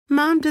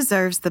Mom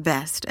deserves the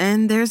best,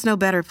 and there's no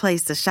better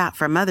place to shop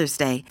for Mother's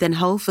Day than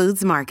Whole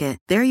Foods Market.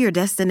 They're your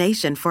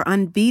destination for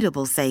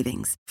unbeatable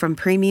savings, from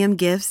premium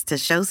gifts to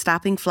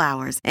show-stopping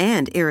flowers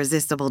and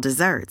irresistible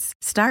desserts.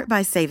 Start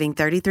by saving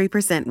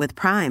 33% with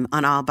Prime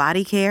on all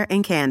body care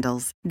and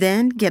candles.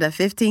 Then get a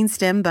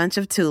 15-stem bunch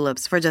of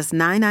tulips for just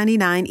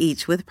 $9.99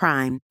 each with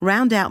Prime.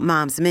 Round out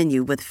Mom's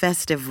menu with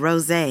festive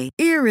rosé,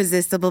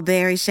 irresistible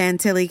berry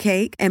chantilly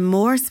cake, and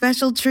more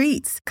special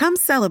treats. Come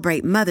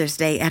celebrate Mother's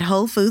Day at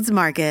Whole Foods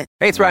Market.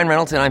 Hey, it's Ryan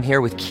Reynolds, and I'm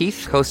here with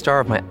Keith, co-star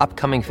of my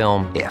upcoming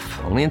film, If,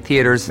 only in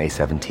theaters May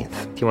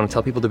 17th. Do you want to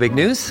tell people the big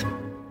news?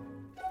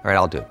 All right,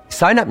 I'll do it.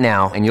 Sign up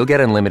now and you'll get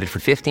unlimited for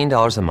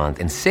 $15 a month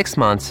and 6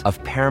 months of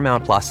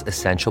Paramount Plus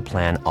Essential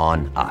Plan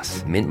on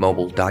us.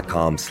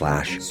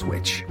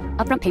 MintMobile.com/switch.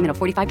 Upfront payment of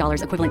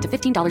 $45 equivalent to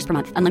 $15 per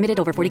month. Unlimited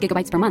over 40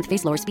 gigabytes per month.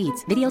 Face lower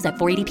speeds. Videos at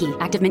 480p.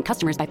 Active Mint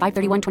customers by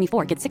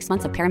 531.24 get 6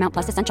 months of Paramount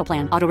Plus Essential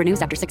Plan. Auto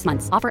renews after 6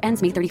 months. Offer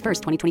ends May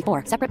 31st,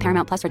 2024. Separate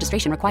Paramount Plus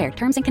registration required.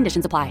 Terms and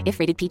conditions apply if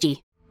rated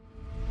PG.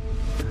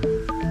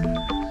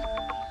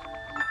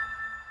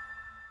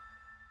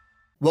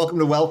 Welcome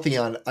to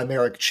Wealthion. I'm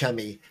Eric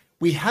Chemi.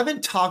 We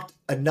haven't talked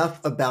enough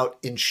about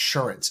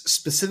insurance,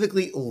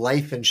 specifically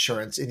life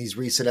insurance, in these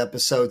recent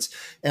episodes.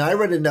 And I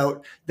read a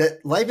note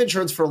that life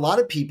insurance for a lot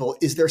of people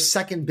is their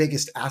second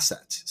biggest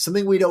asset,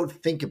 something we don't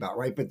think about,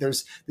 right? But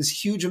there's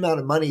this huge amount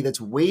of money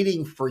that's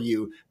waiting for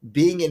you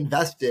being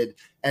invested.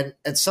 And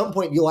at some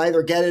point, you'll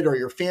either get it or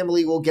your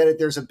family will get it.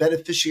 There's a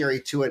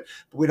beneficiary to it,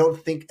 but we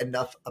don't think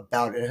enough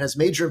about it. It has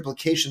major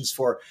implications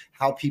for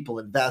how people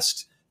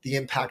invest, the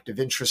impact of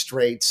interest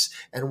rates,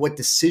 and what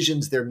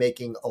decisions they're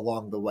making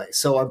along the way.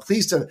 So I'm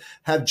pleased to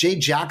have Jay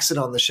Jackson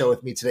on the show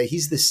with me today.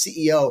 He's the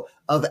CEO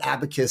of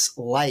Abacus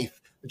Life,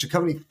 which is a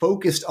company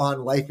focused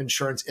on life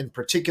insurance in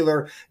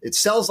particular. It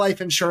sells life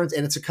insurance,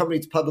 and it's a company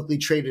that's publicly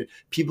traded.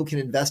 People can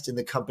invest in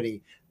the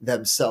company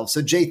themselves.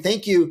 So Jay,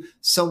 thank you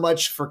so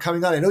much for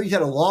coming on. I know you've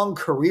had a long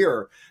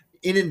career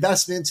in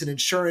investments and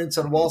insurance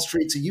on Wall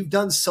Street, so you've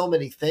done so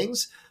many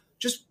things.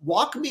 Just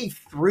walk me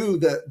through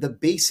the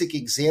basic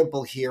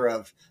example here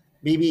of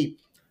maybe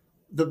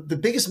the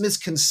biggest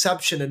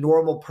misconception a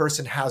normal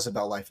person has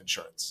about life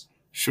insurance.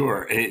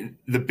 Sure.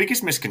 The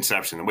biggest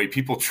misconception, the way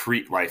people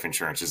treat life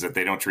insurance, is that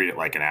they don't treat it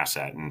like an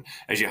asset. And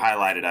as you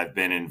highlighted, I've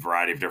been in a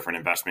variety of different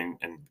investing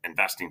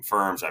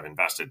firms. I've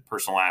invested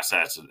personal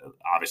assets,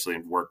 obviously,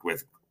 and worked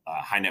with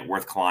high net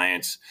worth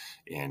clients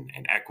in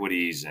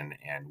equities and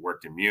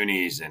worked in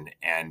munis.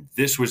 And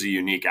this was a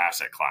unique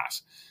asset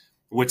class.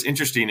 What's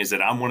interesting is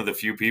that I'm one of the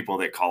few people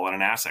that call it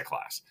an asset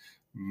class.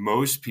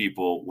 Most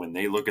people, when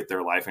they look at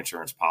their life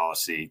insurance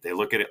policy, they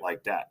look at it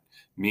like debt,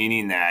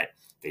 meaning that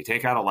they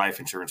take out a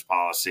life insurance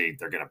policy,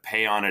 they're going to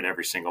pay on it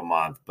every single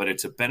month, but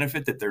it's a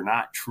benefit that they're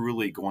not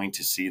truly going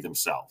to see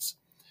themselves.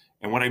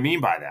 And what I mean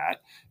by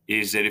that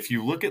is that if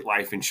you look at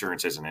life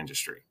insurance as an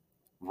industry,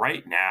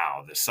 right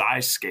now, the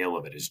size scale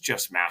of it is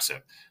just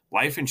massive.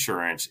 Life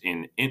insurance,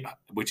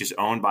 which is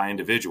owned by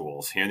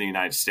individuals here in the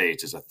United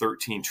States, is a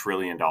 $13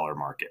 trillion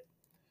market.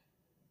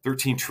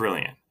 13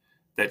 trillion.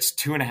 That's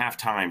 2.5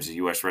 times the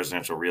U.S.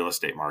 residential real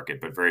estate market,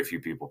 but very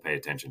few people pay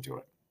attention to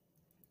it.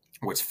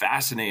 What's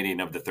fascinating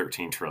of the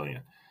 13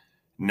 trillion,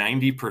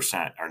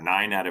 90% or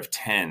 9 out of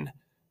 10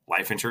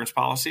 life insurance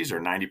policies, or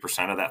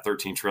 90% of that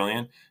 13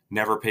 trillion,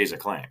 never pays a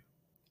claim.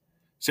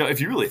 So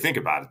if you really think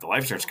about it, the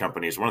life insurance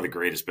company is one of the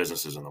greatest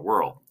businesses in the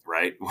world,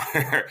 right?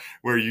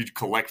 Where you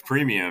collect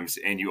premiums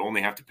and you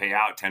only have to pay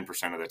out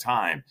 10% of the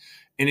time.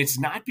 And it's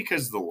not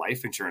because the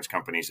life insurance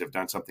companies have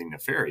done something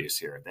nefarious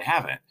here. They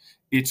haven't.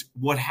 It's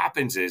what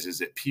happens is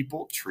that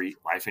people treat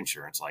life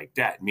insurance like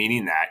debt,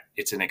 meaning that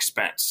it's an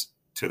expense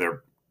to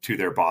their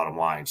bottom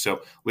line.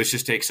 So let's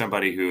just take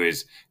somebody who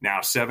is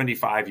now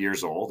 75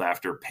 years old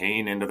after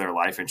paying into their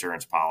life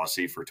insurance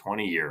policy for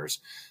 20 years.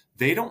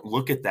 They don't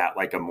look at that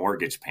like a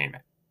mortgage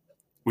payment,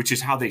 which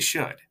is how they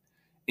should.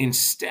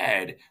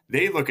 Instead,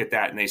 they look at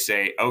that and they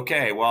say,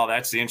 okay, well,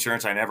 that's the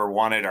insurance I never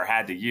wanted or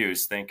had to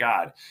use, thank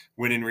God.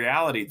 When in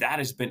reality, that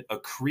has been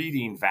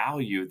accreting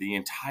value the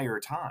entire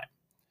time.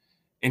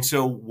 And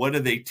so what do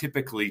they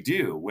typically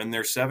do? When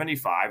they're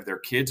 75, their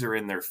kids are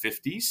in their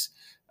 50s,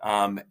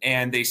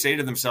 and they say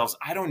to themselves,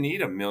 I don't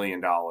need $1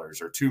 million or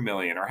 $2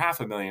 million or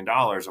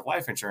 $500,000 of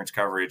life insurance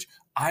coverage.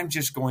 I'm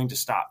just going to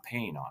stop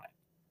paying on it.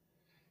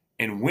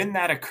 And when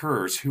that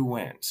occurs, who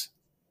wins?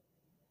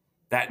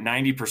 That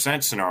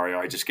 90% scenario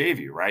I just gave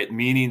you, right?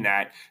 Meaning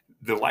that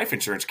the life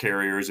insurance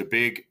carrier is a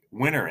big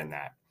winner in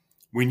that.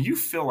 When you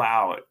fill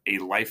out a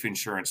life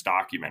insurance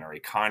document or a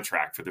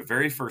contract for the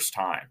very first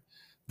time,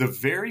 the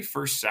very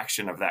first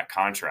section of that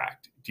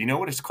contract, do you know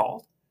what it's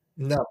called?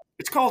 No.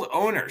 It's called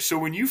owner. So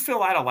when you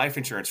fill out a life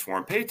insurance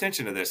form, pay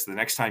attention to this the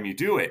next time you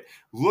do it.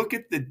 Look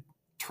at the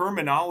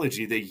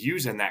terminology they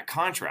use in that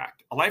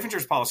contract. A life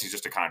insurance policy is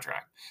just a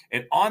contract.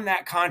 And on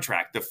that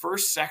contract, the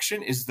first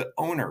section is the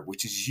owner,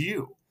 which is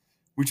you,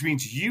 which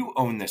means you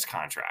own this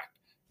contract,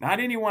 not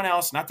anyone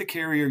else, not the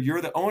carrier.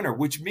 You're the owner,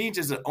 which means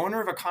as the owner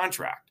of a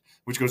contract,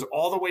 which goes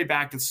all the way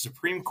back to the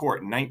Supreme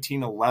Court in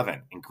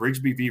 1911, and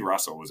Grigsby v.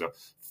 Russell was a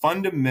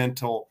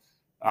fundamental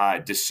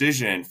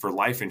decision for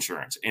life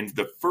insurance. And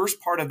the first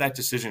part of that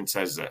decision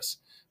says this: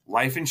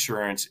 life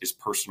insurance is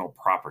personal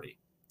property.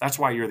 That's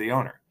why you're the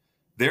owner.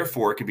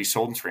 Therefore, it can be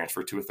sold and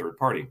transferred to a third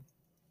party.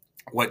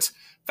 What's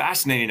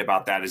fascinating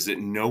about that is that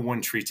no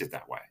one treats it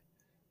that way.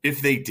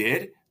 If they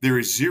did, there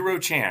is zero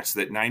chance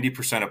that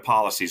 90% of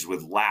policies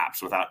would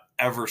lapse without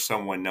ever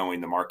someone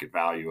knowing the market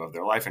value of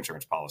their life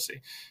insurance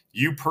policy.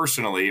 You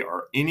personally,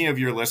 or any of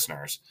your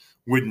listeners,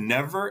 would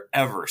never,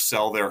 ever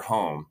sell their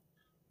home,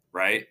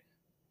 right,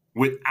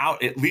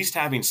 without at least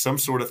having some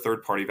sort of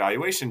third-party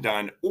valuation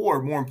done,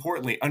 or more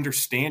importantly,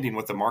 understanding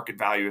what the market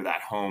value of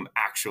that home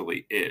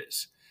actually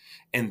is.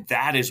 And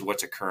that is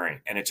what's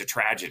occurring. And it's a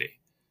tragedy,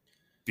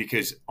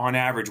 because on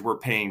average, we're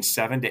paying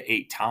 7 to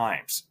 8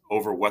 times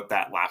over what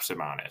that lapse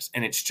amount is.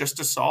 And it's just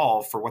to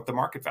solve for what the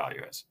market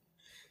value is.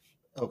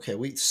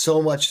 Okay,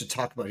 so much to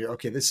talk about here.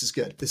 Okay, this is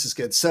good. This is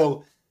good.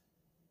 So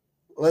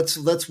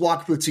let's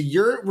walk through it. So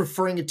you're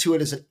referring to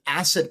it as an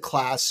asset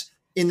class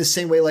in the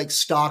same way like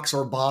stocks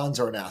or bonds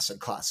are an asset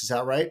class. Is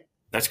that right?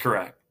 That's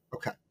correct.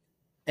 Okay.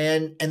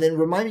 And then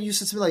remind me, you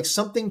said something like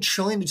something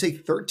trillion. Did you say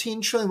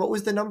 13 trillion? What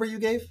was the number you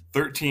gave?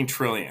 13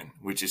 trillion,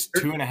 which is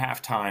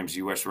 2.5 times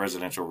U.S.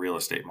 residential real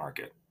estate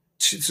market.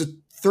 So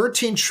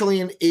 13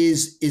 trillion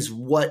is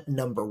what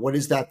number? What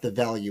is that the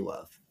value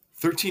of?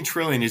 13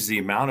 trillion is the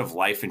amount of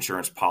life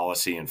insurance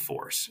policy in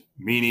force,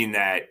 meaning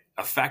that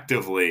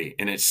effectively,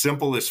 in its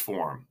simplest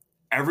form,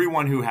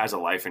 everyone who has a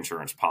life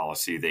insurance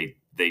policy, they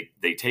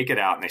take it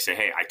out and they say,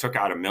 hey, I took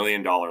out $1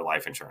 million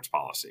life insurance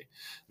policy.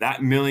 That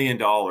 $1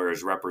 million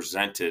is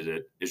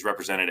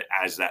represented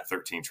as that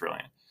 13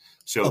 trillion.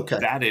 So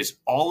that is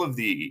all of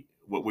the,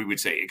 what we would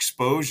say,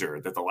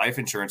 exposure that the life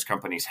insurance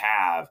companies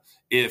have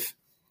if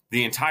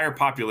the entire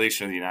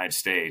population of the United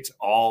States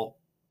all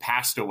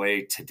passed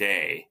away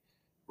today,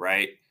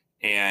 right?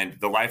 And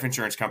the life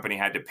insurance company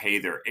had to pay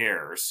their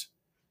heirs.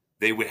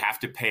 They would have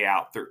to pay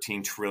out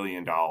 $13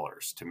 trillion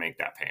to make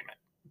that payment.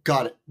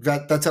 Got it.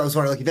 That's how I was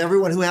wondering. Like if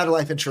everyone who had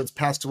life insurance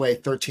passed away,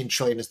 13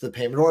 trillion is the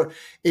payment. Or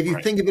if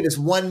you think of it as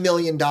 $1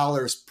 million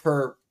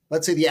per,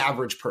 let's say the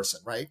average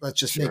person, right? Let's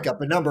just make up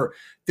a number.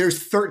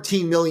 There's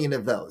 13 million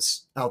of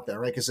those out there,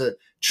 right? Because a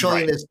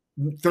trillion is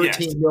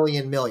 13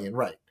 million,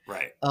 right?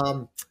 Right.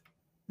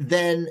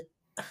 Then,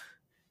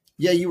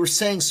 you were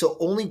saying so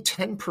only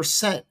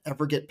 10%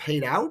 ever get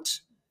paid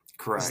out?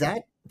 Correct.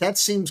 That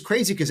seems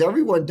crazy because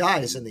everyone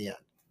dies in the end.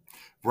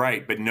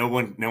 Right, but no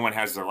one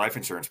has their life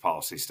insurance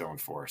policy still in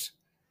force.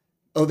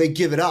 Oh, they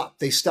give it up.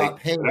 They stop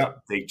paying it.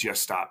 They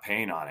just stop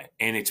paying on it.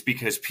 And it's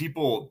because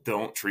people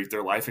don't treat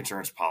their life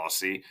insurance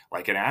policy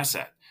like an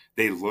asset.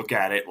 They look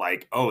at it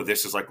like, oh,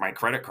 this is like my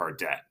credit card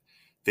debt.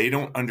 They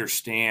don't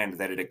understand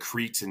that it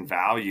accretes in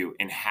value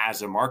and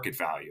has a market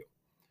value.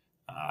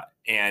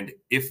 And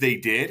if they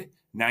did,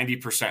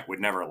 90% would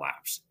never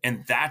lapse.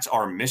 And that's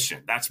our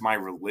mission. That's my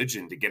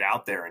religion, to get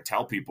out there and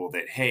tell people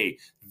that, hey,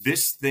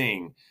 this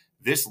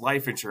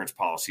life insurance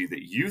policy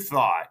that you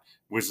thought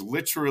was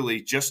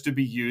literally just to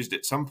be used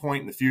at some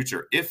point in the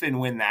future, if and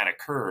when that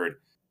occurred,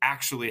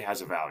 actually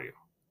has a value,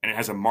 and it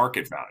has a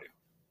market value.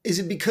 Is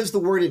it because the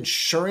word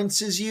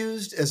insurance is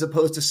used as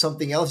opposed to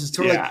something else? It's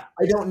sort of like,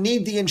 I don't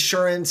need the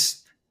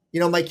insurance.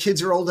 My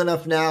kids are old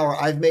enough now, or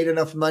I've made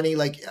enough money.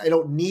 Like I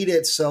don't need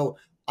it. So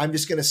I'm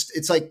just going to,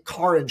 it's like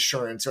car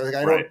insurance, or like,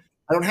 I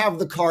don't have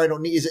the car. I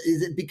don't need, is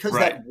it because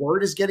that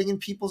word is getting in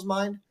people's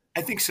mind?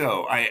 I think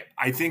so.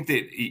 I think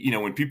that,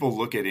 when people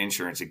look at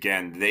insurance,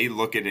 again, they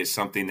look at it as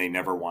something they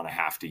never want to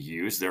have to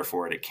use.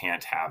 Therefore, it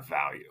can't have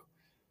value,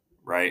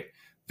 right?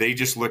 They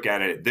just look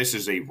at it. This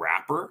is a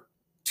wrapper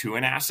to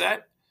an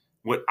asset.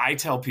 What I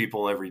tell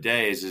people every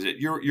day is that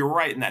you're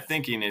right in that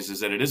thinking is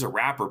that it is a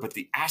wrapper, but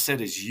the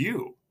asset is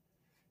you.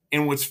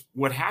 And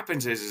what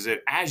happens is that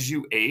as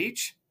you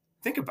age,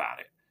 think about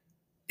it.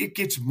 It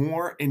gets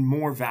more and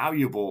more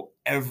valuable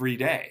every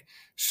day.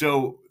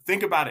 So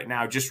think about it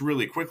now, just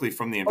really quickly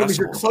from the investment.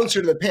 You're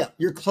closer to the payout.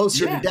 You're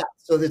closer to death,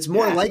 so it's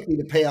more likely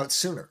to pay out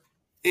sooner.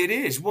 It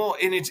is. Well,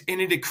 and it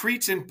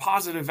accretes in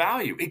positive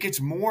value. It gets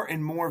more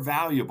and more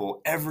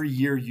valuable every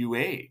year you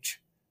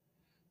age,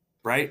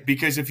 right?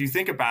 Because if you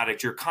think about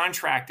it, your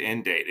contract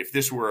end date, if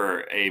this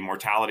were a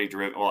mortality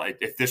driven,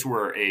 if this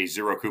were a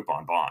zero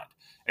coupon bond,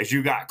 as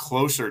you got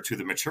closer to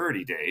the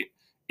maturity date,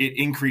 it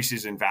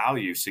increases in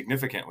value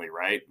significantly,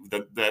 right?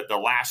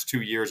 The last 2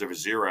 years of a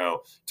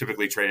zero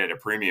typically trade at a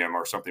premium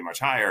or something much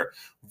higher.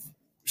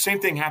 Same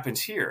thing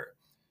happens here,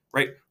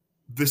 right?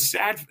 The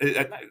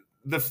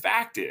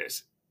fact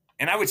is,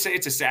 and I would say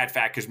it's a sad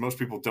fact because most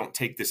people don't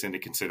take this into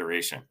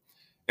consideration.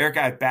 Eric,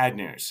 I have bad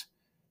news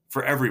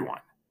for everyone.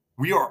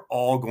 We are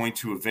all going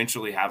to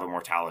eventually have a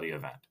mortality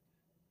event.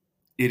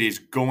 It is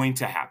going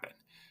to happen.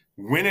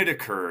 When it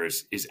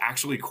occurs is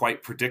actually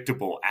quite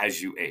predictable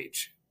as you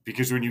age.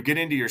 Because when you get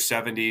into your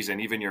 70s and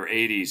even your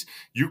 80s,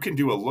 you can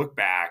do a look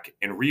back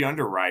and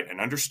re-underwrite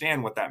and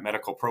understand what that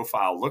medical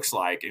profile looks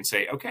like and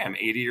say, okay, I'm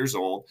 80 years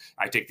old.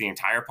 I take the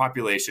entire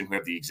population who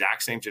have the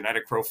exact same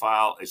genetic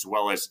profile as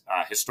well as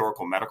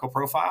historical medical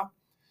profile.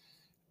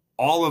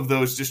 All of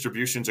those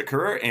distributions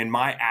occur, and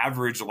my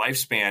average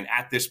lifespan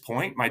at this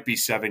point might be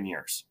 7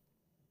 years.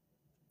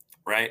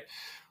 right?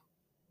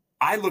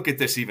 I look at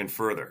this even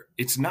further.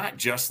 It's not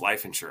just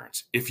life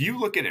insurance. If you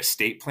look at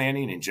estate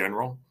planning in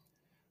general,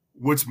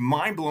 what's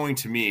mind-blowing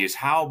to me is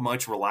how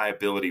much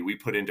reliability we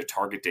put into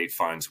target date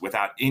funds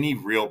without any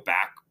real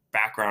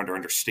background or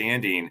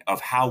understanding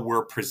of how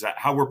we're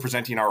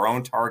presenting our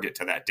own target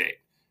to that date,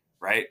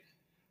 right?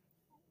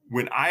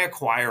 When I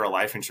acquire a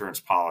life insurance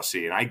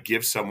policy and I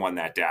give someone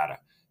that data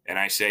and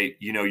I say,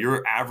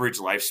 your average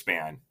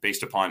lifespan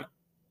based upon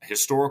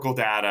historical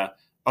data,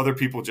 other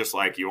people just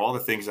like you, all the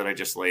things that I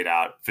just laid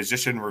out,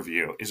 physician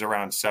review is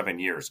around 7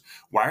 years.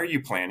 Why are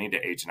you planning to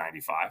age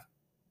 95?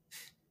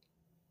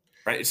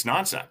 Right? It's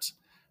nonsense.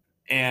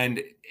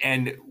 And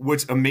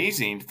what's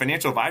amazing,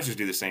 financial advisors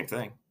do the same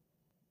thing.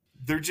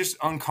 They're just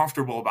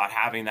uncomfortable about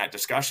having that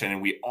discussion,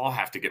 and we all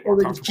have to get more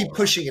comfortable. They just keep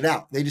pushing it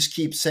out. They just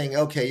keep saying,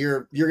 okay,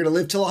 you're going to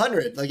live till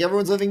 100. Like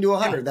everyone's living to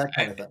 100, that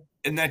kind of thing.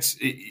 And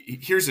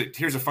here's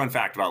a fun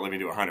fact about living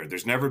to 100.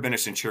 There's never been a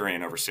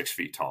centurion over 6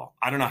 feet tall.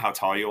 I don't know how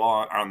tall you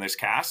all are on this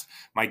cast.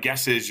 My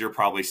guess is you're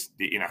probably,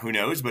 who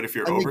knows? But if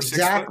you're over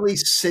exactly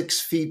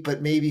 6 feet,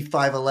 but maybe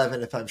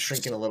 5'11" if I'm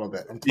shrinking a little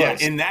bit. Yeah,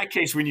 in that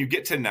case, when you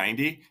get to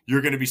 90,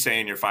 you're going to be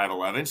saying you're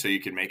 5'11", so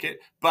you can make it.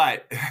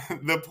 But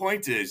the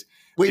point is,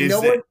 wait,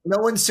 no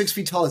one 6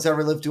 feet tall has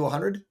ever lived to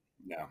 100?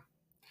 No.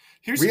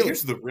 Here's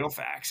the real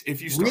facts.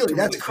 If you start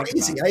that's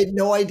crazy. I had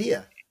no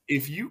idea.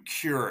 If you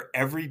cure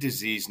every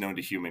disease known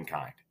to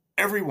humankind,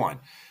 everyone,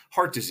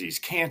 heart disease,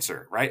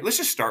 cancer, right? Let's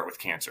just start with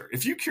cancer.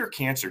 If you cure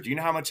cancer, do you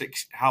know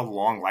how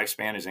long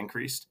lifespan is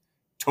increased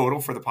total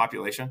for the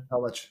population?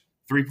 How much?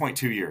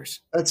 3.2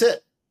 years. That's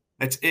it.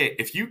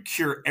 If you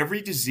cure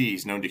every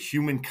disease known to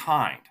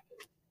humankind,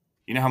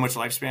 you know how much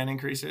lifespan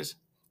increases?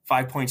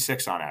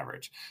 5.6 on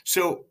average.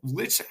 So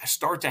let's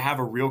start to have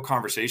a real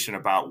conversation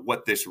about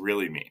what this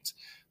really means.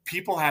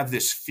 People have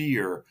this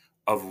fear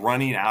of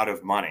running out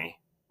of money,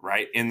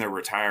 right, in their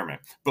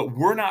retirement, but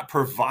we're not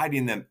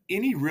providing them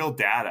any real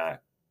data,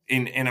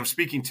 and I'm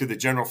speaking to the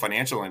general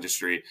financial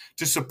industry,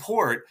 to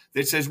support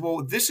that says,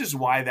 well, this is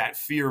why that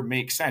fear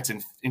makes sense.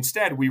 And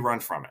instead, we run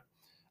from it.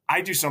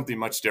 I do something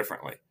much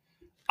differently.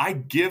 I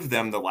give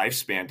them the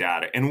lifespan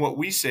data. And what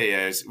we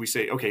say is,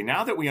 okay,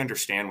 now that we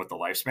understand what the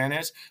lifespan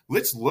is,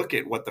 let's look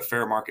at what the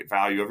fair market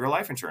value of your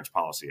life insurance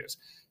policy is.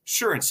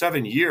 Sure, in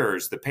 7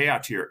 years, the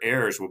payout to your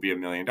heirs will be $1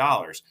 million.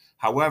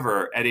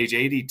 However, at age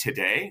 80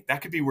 today,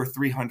 that could be worth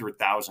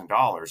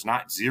 $300,000,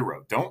 not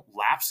zero. Don't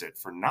lapse it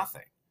for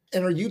nothing.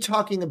 And are you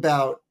talking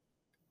about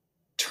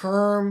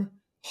term,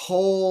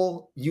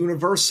 whole,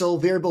 universal,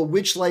 variable?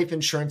 Which life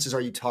insurances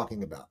are you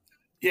talking about?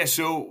 Yeah,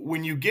 so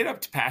when you get up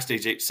to past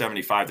age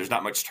 75, there's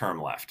not much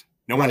term left.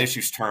 No one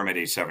issues term at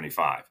age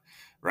 75,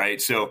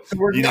 right? So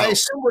I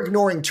assume we're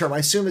ignoring term. I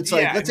assume it's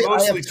like, let's say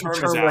I have some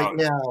term right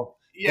now.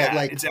 Yeah,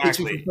 that exactly. Takes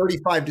me from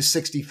 35 to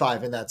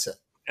 65, and that's it.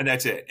 And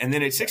that's it. And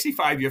then at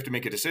 65, you have to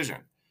make a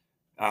decision.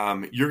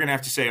 You're going to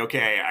have to say,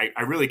 okay,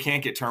 I really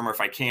can't get term, or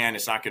if I can,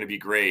 it's not going to be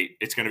great.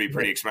 It's going to be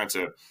pretty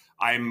expensive.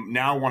 I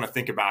now want to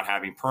think about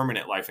having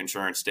permanent life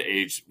insurance to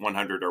age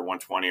 100 or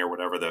 120 or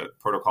whatever the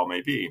protocol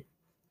may be.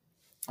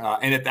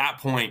 And at that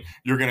point,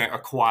 you're going to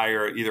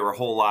acquire either a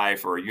whole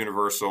life or a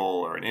universal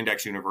or an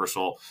index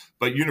universal.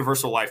 But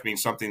universal life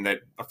means something that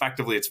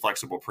effectively it's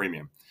flexible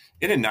premium.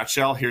 In a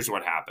nutshell, here's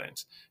what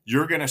happens.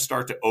 You're going to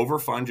start to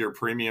overfund your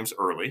premiums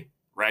early,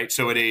 right?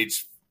 So at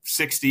age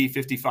 60,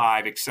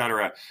 55, et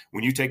cetera,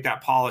 when you take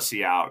that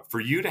policy out,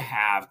 for you to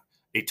have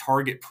a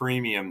target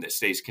premium that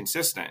stays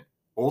consistent,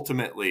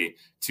 ultimately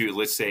to,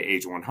 let's say,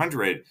 age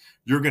 100,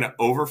 you're going to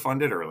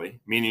overfund it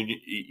early, meaning,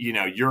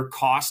 your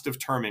cost of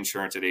term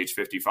insurance at age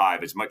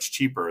 55 is much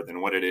cheaper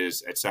than what it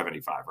is at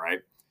 75, right?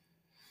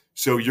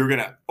 So you're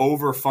going to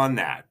overfund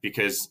that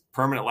because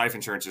permanent life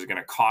insurance is going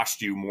to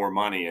cost you more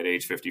money at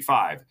age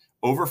 55.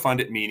 Overfund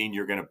it, meaning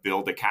you're going to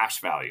build a cash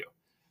value.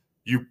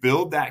 You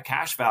build that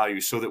cash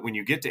value so that when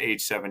you get to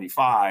age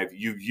 75,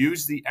 you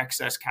use the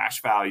excess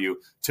cash value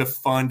to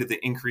fund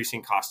the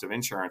increasing cost of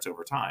insurance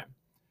over time.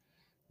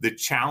 The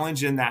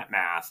challenge in that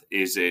math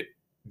is it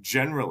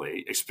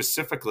generally,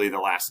 specifically the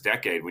last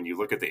decade, when you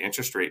look at the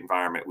interest rate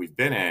environment we've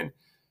been in,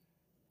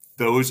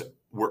 those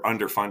were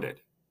underfunded.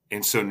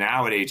 And so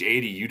now at age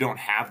 80, you don't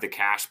have the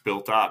cash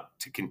built up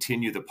to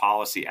continue the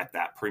policy at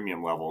that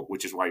premium level,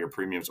 which is why your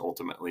premiums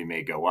ultimately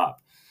may go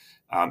up.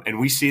 And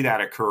we see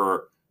that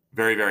occur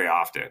very, very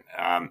often.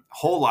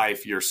 Whole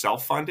life, you're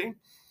self-funding.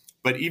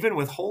 But even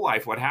with whole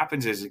life, what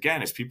happens is,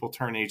 again, as people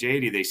turn age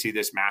 80, they see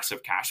this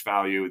massive cash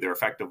value. They're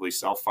effectively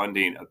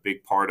self-funding a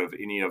big part of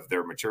any of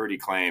their maturity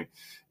claim.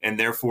 And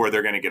therefore,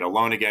 they're going to get a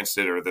loan against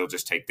it, or they'll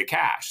just take the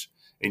cash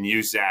and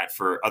use that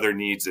for other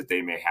needs that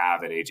they may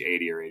have at age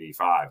 80 or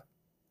 85.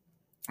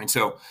 And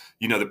so,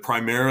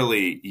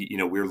 primarily,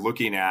 we're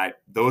looking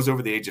at those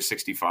over the age of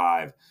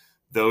 65,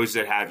 those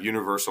that have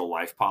universal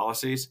life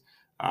policies.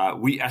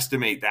 We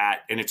estimate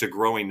that, and it's a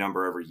growing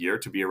number every year,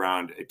 to be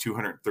around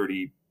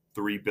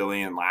 233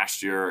 billion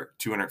last year,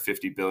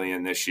 250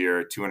 billion this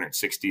year,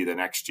 260 the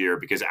next year,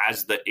 because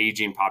as the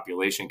aging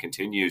population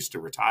continues to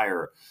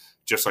retire,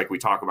 just like we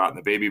talk about in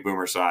the baby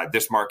boomer side,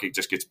 this market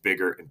just gets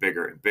bigger and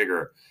bigger and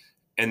bigger.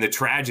 And the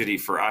tragedy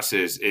for us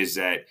is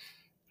that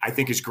I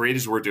think as great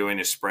as we're doing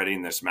is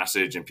spreading this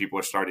message and people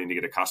are starting to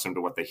get accustomed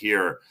to what they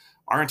hear,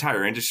 our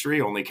entire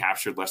industry only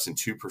captured less than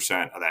 2%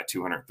 of that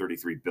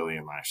 $233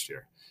 billion last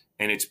year.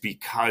 And it's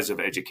because of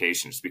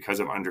education. It's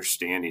because of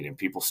understanding and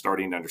people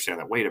starting to understand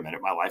that, wait a minute,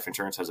 my life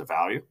insurance has a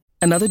value.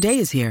 Another day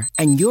is here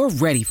and you're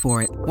ready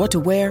for it. What to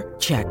wear?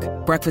 Check.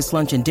 Breakfast,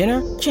 lunch, and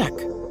dinner? Check.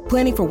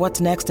 Planning for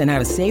what's next and how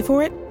to save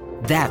for it?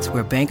 That's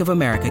where Bank of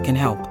America can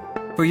help.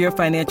 For your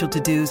financial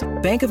to-dos,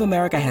 Bank of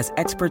America has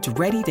experts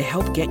ready to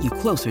help get you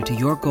closer to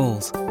your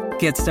goals.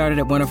 Get started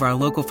at one of our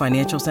local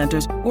financial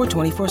centers or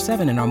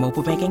 24/7 in our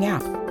mobile banking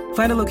app.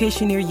 Find a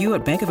location near you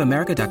at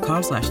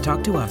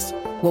bankofamerica.com/talktous.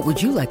 What would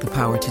you like the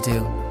power to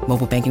do?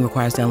 Mobile banking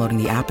requires downloading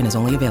the app and is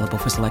only available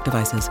for select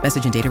devices.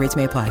 Message and data rates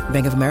may apply.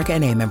 Bank of America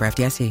NA, member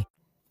FDIC.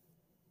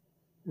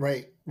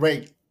 Right.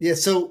 Yeah.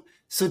 So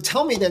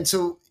tell me then,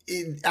 so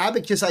in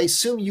Abacus, I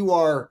assume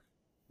you're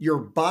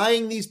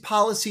buying these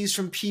policies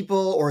from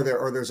people or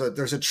there's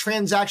a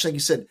transaction, like you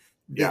said,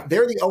 yeah.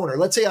 They're the owner.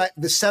 Let's say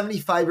the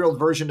 75-year-old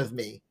version of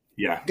me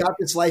got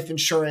this life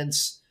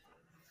insurance.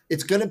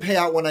 It's going to pay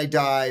out when I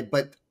die,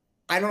 but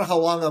I don't know how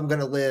long I'm going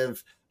to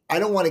live. I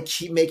don't want to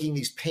keep making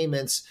these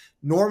payments.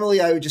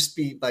 Normally I would just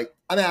be like,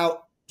 I'm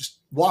out, just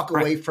walk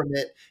away from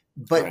it.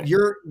 But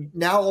you're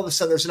now all of a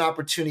sudden there's an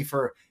opportunity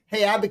for,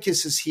 hey,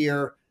 Abacus is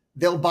here.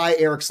 They'll buy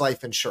Eric's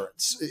life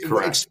insurance.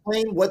 Correct.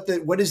 Explain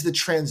what is the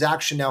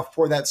transaction now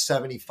for that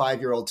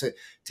 75-year-old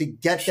to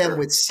get them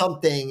with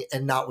something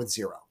and not with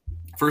zero.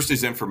 First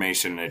is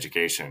information and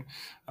education.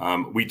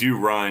 We do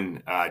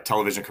run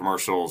television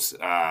commercials.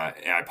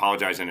 I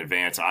apologize in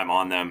advance. I'm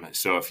on them.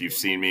 So if you've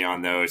seen me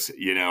on those,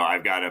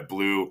 I've got a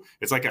blue,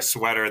 it's like a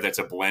sweater that's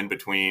a blend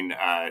between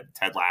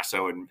Ted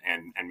Lasso and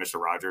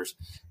Mr. Rogers.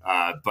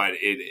 But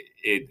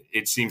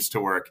it seems to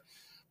work.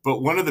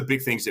 But one of the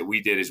big things that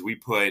we did is we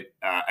put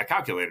a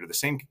calculator, the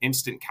same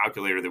instant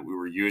calculator that we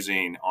were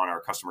using on our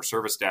customer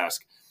service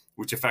desk,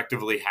 which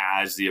effectively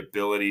has the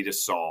ability to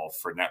solve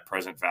for net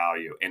present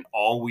value. And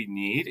all we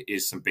need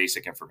is some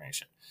basic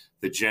information: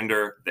 the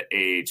gender, the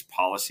age,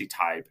 policy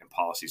type, and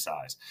policy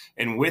size.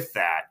 And with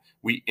that,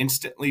 we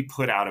instantly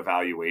put out a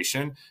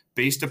valuation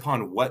based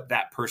upon what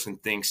that person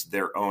thinks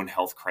their own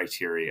health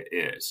criteria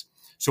is.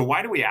 So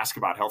why do we ask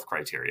about health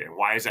criteria? And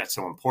why is that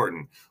so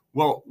important?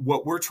 Well,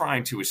 what we're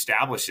trying to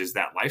establish is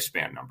that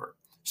lifespan number.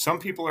 Some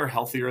people are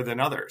healthier than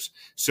others.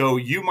 So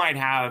you might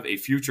have a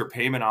future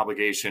payment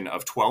obligation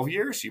of 12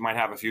 years. You might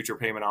have a future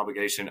payment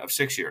obligation of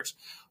 6 years.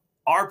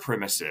 Our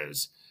premise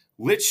is,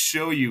 let's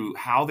show you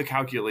how the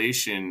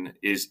calculation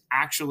is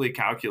actually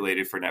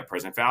calculated for net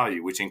present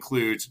value, which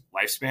includes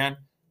lifespan,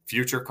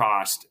 future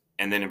cost,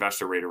 and then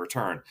investor rate of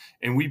return.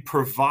 And we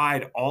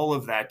provide all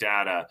of that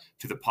data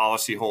to the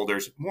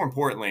policyholders. More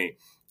importantly,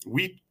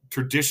 we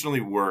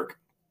traditionally work,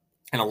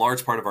 and a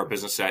large part of our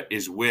business set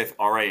is with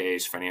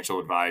RIAs, financial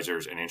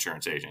advisors, and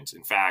insurance agents.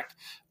 In fact,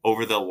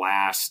 over the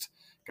last,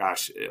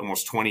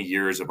 almost 20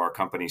 years of our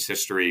company's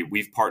history,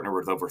 we've partnered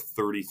with over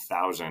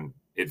 30,000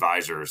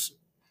 advisors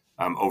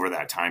over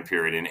that time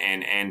period.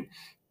 And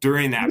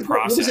during that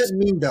process. What does it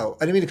mean, though?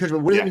 I didn't mean to cut you,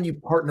 but what does it mean you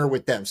partner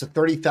with them? So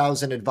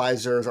 30,000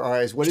 advisors,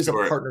 RIAs, what does a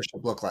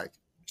partnership look like?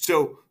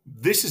 So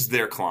this is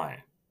their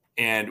client.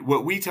 And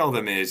what we tell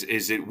them is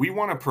that we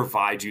want to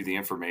provide you the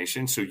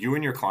information so you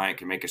and your client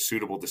can make a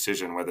suitable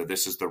decision whether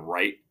this is the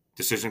right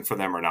decision for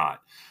them or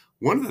not.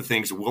 One of the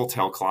things we'll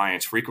tell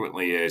clients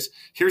frequently is,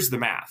 here's the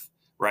math,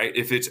 right?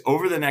 If it's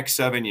over the next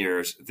 7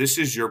 years, this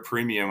is your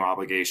premium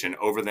obligation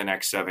over the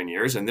next 7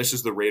 years, and this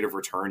is the rate of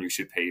return you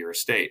should pay your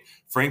estate.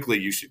 Frankly,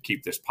 you should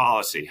keep this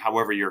policy.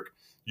 However,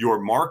 your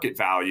market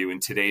value in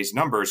today's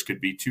numbers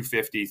could be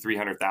 $250,000,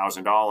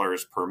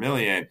 $300,000 per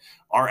million.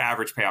 Our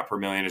average payout per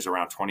million is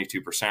around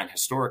 22%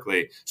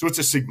 historically. So it's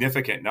a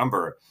significant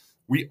number.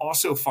 We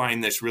also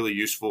find this really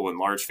useful in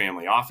large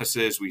family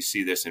offices. We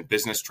see this in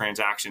business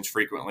transactions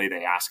frequently.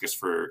 They ask us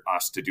for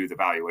us to do the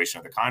valuation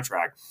of the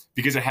contract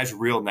because it has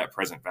real net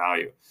present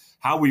value.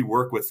 How we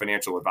work with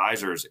financial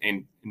advisors,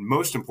 and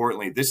most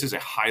importantly, this is a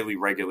highly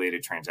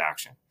regulated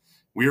transaction.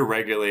 We are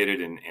regulated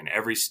in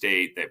every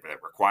state that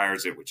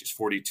requires it, which is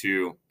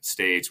 42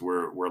 states.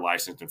 We're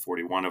licensed in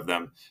 41 of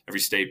them, every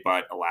state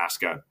but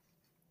Alaska.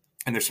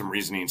 And there's some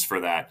reasonings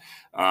for that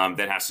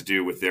that has to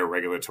do with their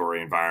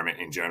regulatory environment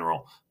in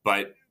general.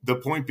 But the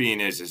point being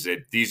is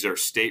that these are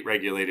state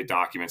regulated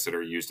documents that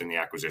are used in the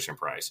acquisition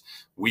price.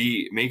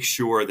 We make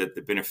sure that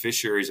the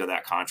beneficiaries of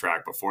that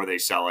contract before they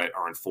sell it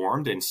are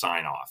informed and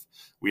sign off.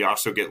 We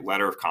also get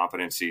letter of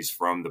competencies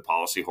from the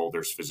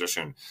policyholder's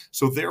physician.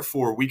 So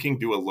therefore, we can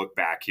do a look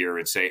back here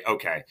and say,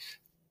 okay,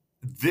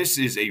 this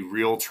is a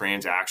real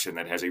transaction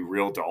that has a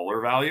real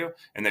dollar value,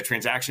 and the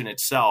transaction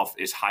itself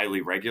is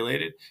highly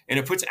regulated. And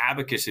it puts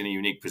Abacus in a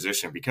unique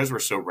position because we're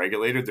so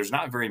regulated. There's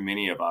not very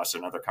many of us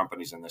and other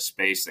companies in this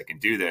space that can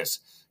do this.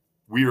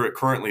 We are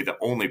currently the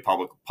only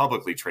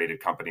publicly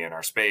traded company in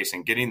our space,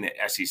 and getting the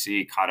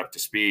SEC caught up to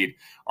speed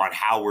on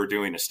how we're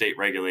doing a state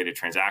regulated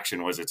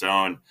transaction was its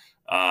own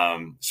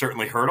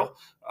certainly hurdle.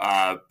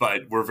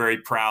 But we're very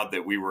proud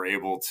that we were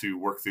able to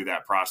work through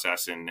that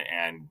process and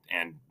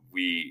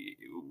we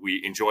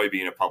enjoy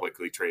being a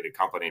publicly traded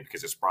company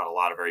because it's brought a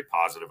lot of very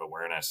positive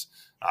awareness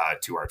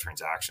to our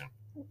transaction.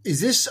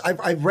 Is this,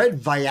 I've read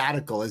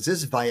Viatical. Is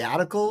this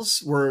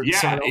Viaticals where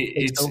someone else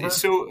takes over?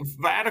 So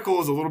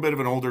Viatical is a little bit of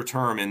an older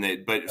term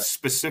but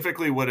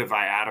specifically what a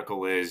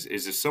Viatical is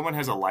if someone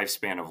has a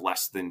lifespan of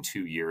less than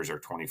 2 years or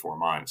 24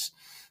 months,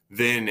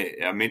 then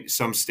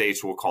some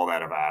states will call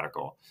that a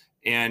Viatical.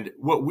 And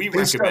what we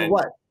recommend.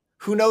 What?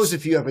 Who knows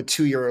if you have a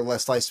 2 year or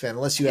less lifespan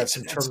unless you have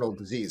some terminal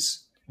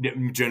disease?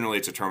 Generally,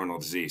 it's a terminal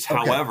disease. Okay.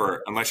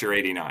 However, unless you're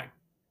 89,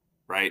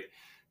 right?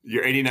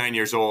 You're 89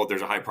 years old,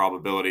 there's a high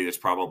probability that's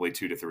probably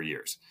 2 to 3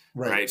 years,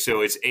 right?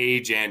 So it's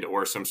age and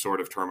or some sort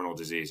of terminal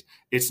disease.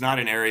 It's not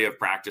an area of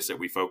practice that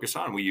we focus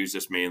on. We use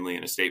this mainly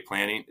in estate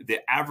planning. The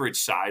average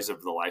size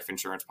of the life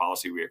insurance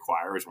policy we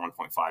acquire is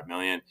 $1.5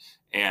 million.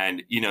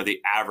 And, the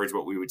average,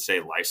 what we would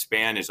say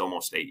lifespan is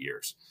almost 8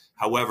 years.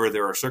 However,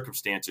 there are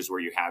circumstances where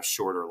you have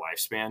shorter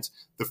lifespans.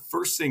 The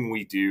first thing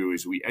we do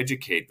is we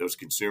educate those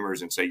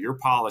consumers and say, your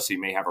policy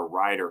may have a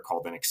rider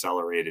called an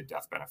accelerated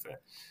death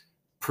benefit.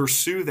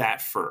 Pursue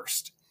that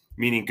first,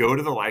 meaning go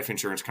to the life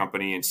insurance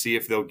company and see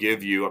if they'll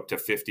give you up to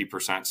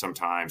 50%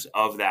 sometimes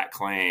of that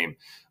claim.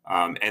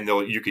 And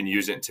you can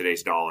use it in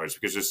today's dollars,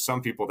 because there's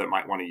some people that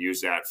might want to use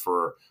that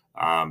for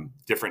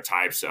different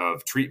types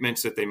of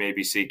treatments that they may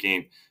be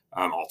seeking,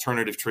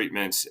 alternative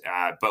treatments.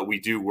 But we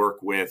do work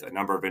with a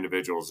number of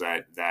individuals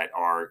that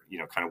are,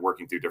 kind of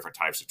working through different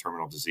types of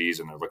terminal disease,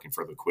 and they're looking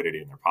for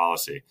liquidity in their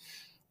policy.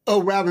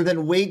 Oh, rather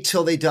than wait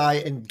till they die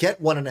and get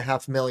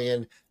 $1.5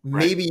 million,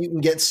 maybe you can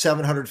get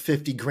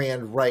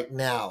 $750,000 right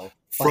now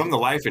from the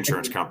life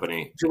insurance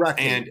company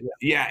directly. And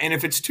and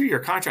if it's a 2-year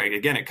contract,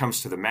 again, it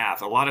comes to the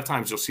math. A lot of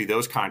times you'll see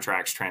those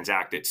contracts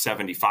transact at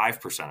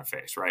 75% of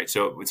face, right?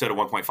 So instead of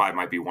 1.5,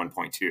 might be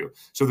 1.2.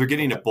 So they're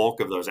getting a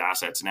bulk of those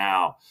assets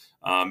now.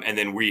 And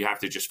then we have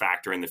to just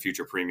factor in the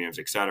future premiums,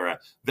 et cetera.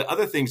 The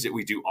other things that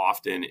we do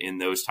often in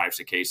those types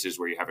of cases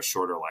where you have a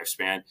shorter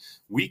lifespan,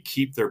 we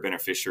keep their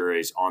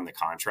beneficiaries on the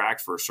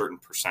contract for a certain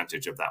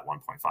percentage of that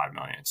 1.5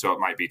 million. So it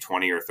might be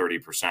 20 or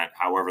 30%,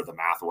 however the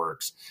math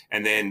works,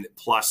 and then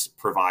plus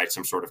provide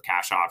some sort of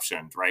cash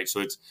option, right? So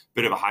it's a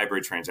bit of a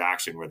hybrid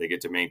transaction where they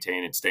get to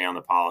maintain and stay on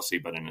the policy.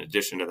 But in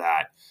addition to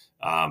that,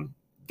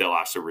 they'll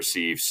also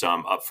receive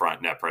some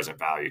upfront net present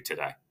value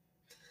today.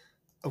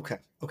 Okay.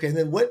 And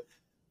then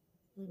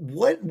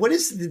what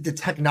is the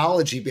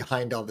technology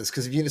behind all this?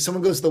 Because if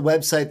someone goes to the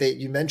website, that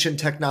you mentioned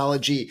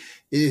technology,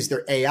 is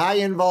there AI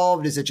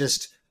involved? Is it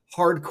just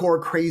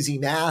hardcore crazy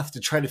math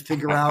to try to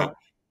figure out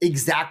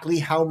exactly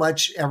how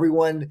much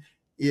everyone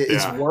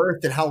is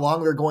worth and how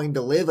long they're going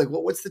to live? Like,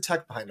 what's the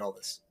tech behind all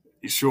this?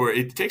 Sure.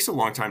 It takes a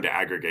long time to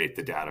aggregate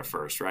the data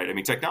first, right? I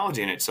mean,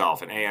 technology in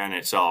itself and AI in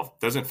itself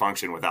doesn't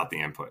function without the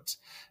inputs.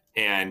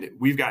 And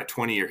we've got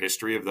 20-year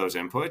history of those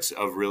inputs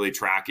of really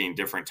tracking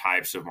different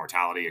types of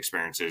mortality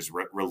experiences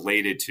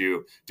related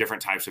to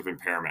different types of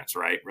impairments,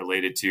 right?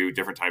 Related to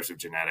different types of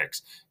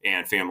genetics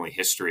and family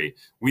history.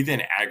 We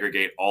then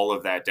aggregate all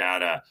of that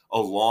data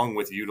along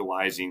with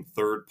utilizing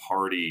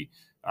third-party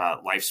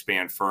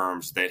lifespan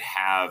firms that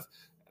have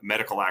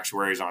medical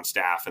actuaries on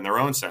staff and their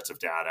own sets of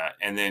data.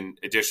 And then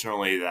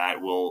additionally, that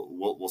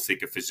we'll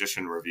seek a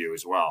physician review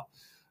as well.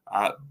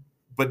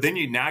 But then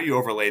you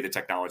overlay the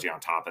technology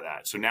on top of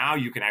that. So now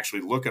you can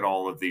actually look at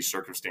all of these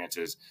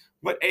circumstances.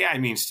 What AI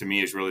means to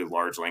me is really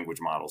large language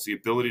models, the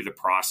ability to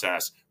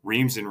process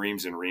reams and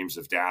reams and reams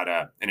of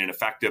data in an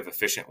effective,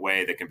 efficient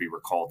way that can be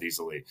recalled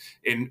easily.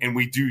 And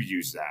we do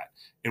use that.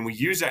 And we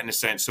use that in a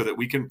sense so that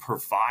we can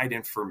provide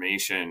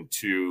information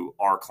to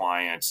our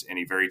clients in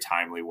a very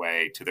timely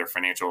way, to their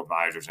financial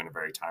advisors in a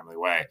very timely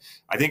way.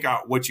 I think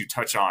what you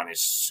touch on is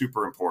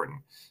super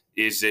important.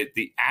 Is that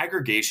the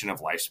aggregation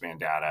of lifespan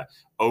data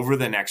over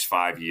the next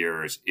 5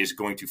 years is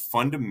going to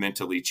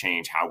fundamentally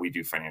change how we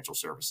do financial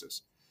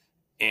services.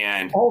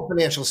 And all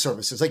financial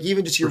services, like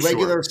even just your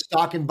regular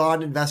stock and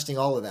bond investing,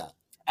 all of that.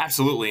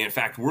 Absolutely. In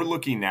fact, we're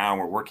working now.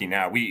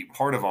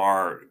 Part of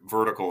our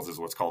verticals is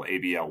what's called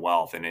ABL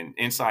Wealth. And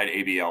inside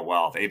ABL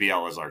Wealth,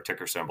 ABL is our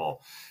ticker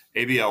symbol.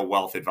 ABL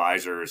Wealth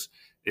Advisors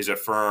is a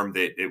firm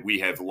that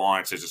we have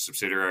launched as a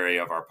subsidiary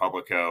of our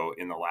Publico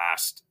in the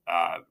last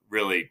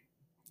really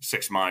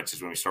 6 months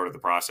is when we started the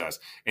process,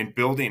 and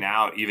building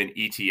out even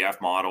ETF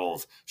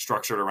models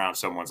structured around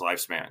someone's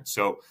lifespan.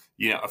 So,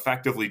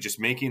 effectively just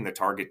making the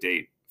target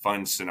date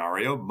fund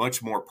scenario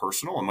much more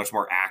personal and much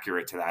more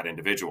accurate to that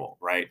individual,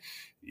 right?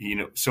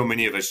 So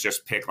many of us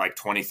just pick like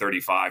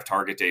 2035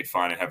 target date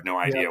fund and have no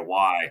idea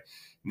why.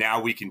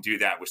 Now we can do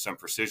that with some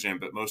precision,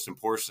 but most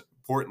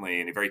importantly,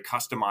 in a very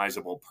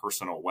customizable,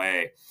 personal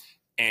way.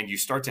 And you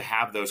start to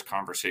have those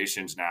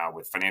conversations now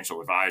with financial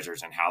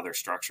advisors and how they're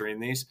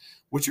structuring these.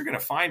 What you're going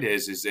to find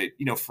is that,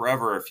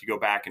 forever, if you go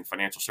back in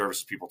financial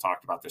services, people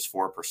talked about this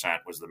 4%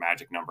 was the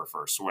magic number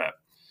for a SWIP.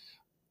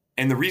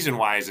 And the reason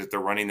why is that they're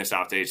running this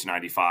out to age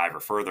 95 or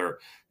further.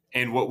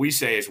 And what we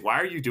say is, why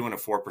are you doing a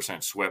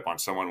 4% SWIP on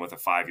someone with a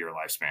 5-year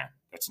lifespan?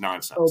 That's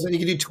nonsense. Oh, then you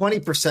can do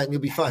 20% and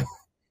you'll be fine.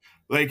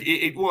 Like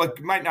it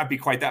might not be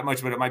quite that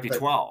much, but it might be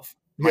 12,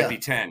 might be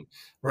 10,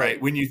 right?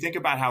 When you think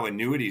about how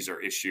annuities are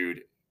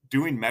issued,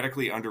 doing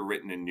medically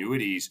underwritten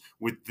annuities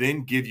would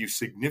then give you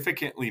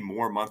significantly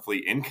more monthly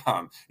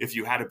income if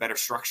you had a better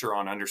structure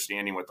on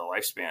understanding what the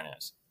lifespan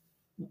is.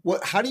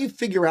 How do you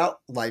figure out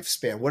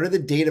lifespan? What are the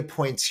data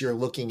points you're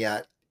looking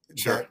at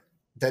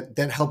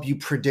that help you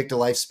predict a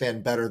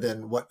lifespan better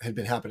than what had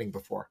been happening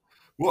before?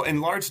 Well, and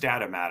large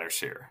data matters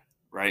here,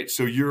 right?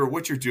 So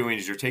what you're doing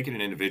is you're taking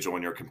an individual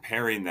and you're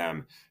comparing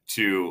them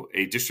to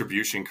a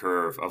distribution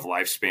curve of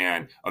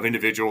lifespan of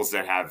individuals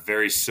that have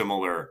very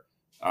similar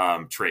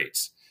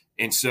traits.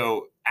 And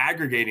so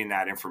aggregating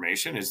that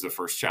information is the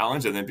first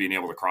challenge, and then being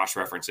able to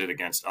cross-reference it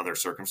against other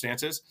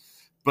circumstances.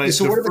 But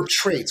so what are the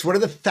traits? What are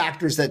the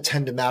factors that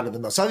tend to matter the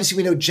most? Obviously,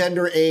 we know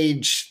gender,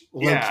 age,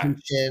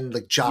 location,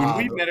 like job.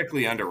 When we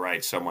medically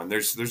underwrite someone,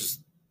 there's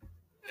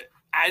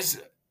as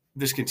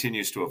this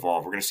continues to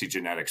evolve, we're going to see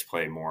genetics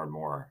play more and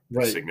more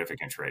a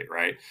significant trait,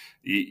 right?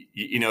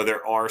 You know,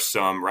 there are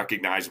some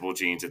recognizable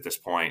genes at this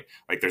point.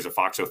 Like there's a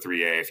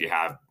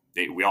FOXO3A.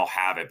 We all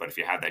have it, but if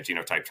you have that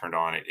genotype turned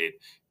on,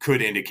 it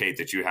could indicate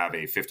that you have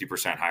a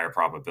 50% higher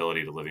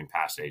probability to living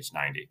past age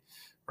 90.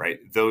 Right?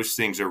 Those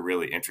things are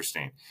really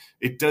interesting.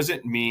 It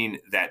doesn't mean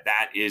that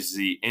is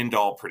the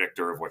end-all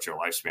predictor of what your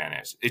lifespan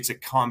is. It's a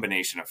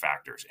combination of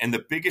factors. And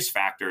the biggest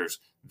factors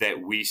that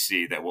we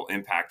see that will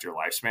impact your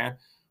lifespan,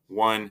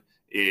 one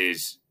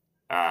is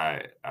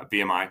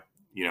BMI.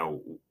 You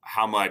know,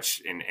 how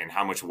much and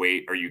how much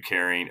weight are you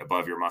carrying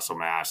above your muscle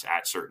mass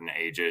at certain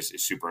ages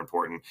is super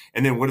important.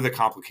 And then what are the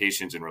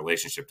complications in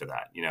relationship to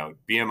that? You know,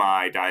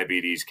 BMI,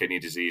 diabetes, kidney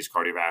disease,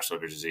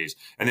 cardiovascular disease,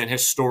 and then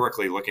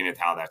historically looking at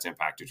how that's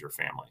impacted your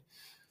family.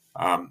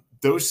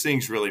 Those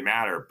things really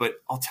matter. But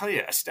I'll tell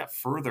you, a step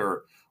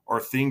further are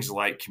things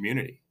like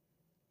community,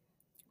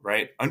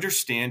 right?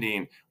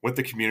 Understanding what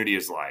the community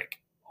is like.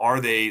 Are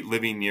they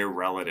living near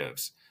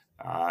relatives?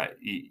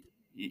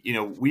 You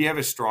know, we have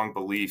a strong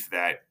belief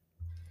that,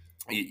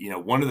 you know,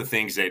 one of the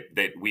things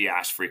that we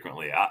ask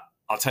frequently,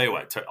 I'll tell you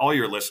what, to all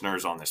your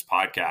listeners on this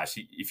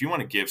podcast, if you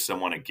want to give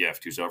someone a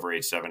gift who's over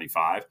age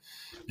 75,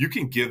 you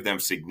can give them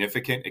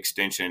significant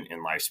extension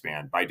in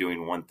lifespan by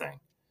doing one thing.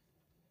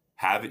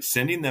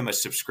 Sending them a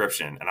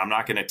subscription, and I'm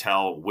not going to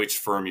tell which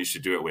firm you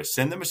should do it with.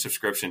 Send them a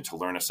subscription to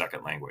learn a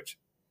second language.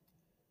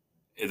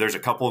 There's a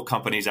couple of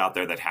companies out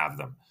there that have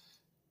them.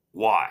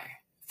 Why?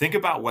 Think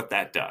about what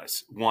that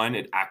does. One,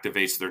 it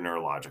activates their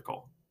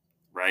neurological,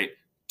 right?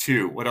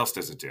 Two, what else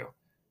does it do?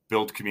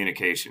 Build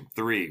communication.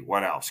 Three,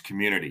 what else?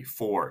 Community.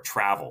 Four,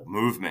 travel,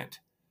 movement,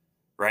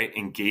 right?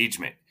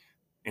 Engagement.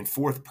 And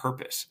fourth,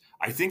 purpose.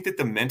 I think that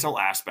the mental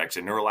aspects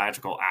and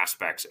neurological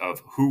aspects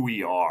of who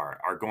we are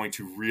going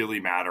to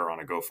really matter on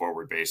a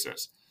go-forward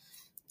basis.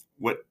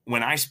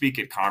 When I speak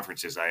at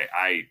conferences,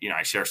 I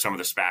share some of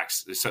the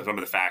facts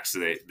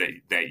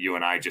that you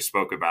and I just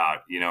spoke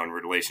about, you know, in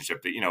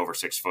relationship to, you know, over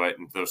 6 foot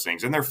and those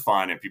things, and they're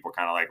fun and people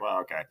kind of like, well,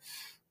 okay.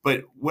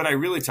 But what I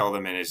really tell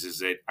them is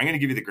that I'm going to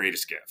give you the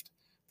greatest gift.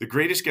 The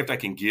greatest gift I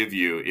can give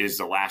you is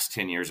the last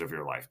 10 years of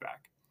your life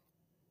back,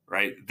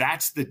 right?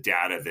 That's the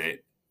data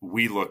that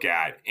we look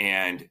at.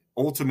 And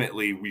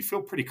ultimately, we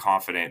feel pretty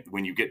confident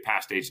when you get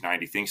past age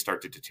 90, things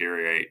start to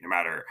deteriorate no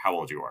matter how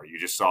old you are. You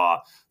just saw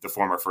the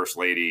former First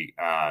Lady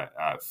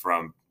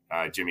from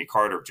Jimmy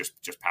Carter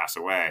just pass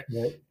away.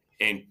 Right.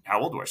 And how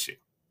old was she?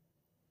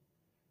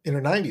 In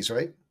her 90s,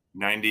 right?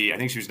 90. I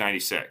think she was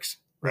 96,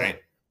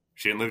 right?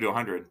 She didn't live to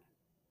 100.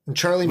 And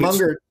Charlie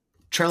Munger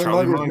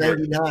was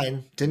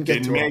 99.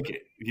 Didn't make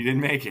it. He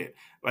didn't make it.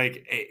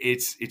 Like,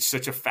 it's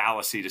such a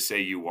fallacy to say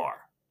you are.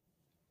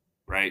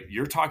 Right?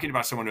 You're talking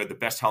about someone who had the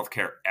best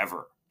healthcare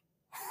ever,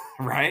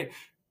 right?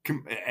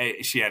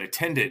 She had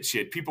attendance, she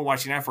had people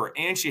watching out for her,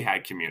 and she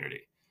had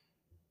community.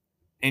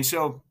 And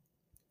so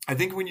I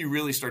think when you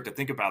really start to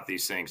think about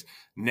these things,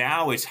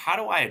 now is how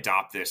do I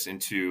adopt this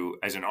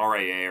as an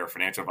RIA or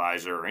financial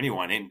advisor or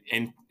anyone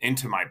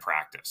into my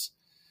practice?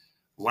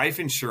 Life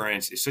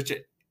insurance is such a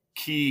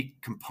key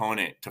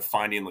component to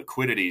finding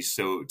liquidity.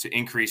 So to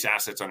increase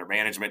assets under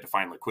management, to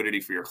find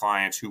liquidity for your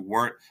clients who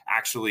weren't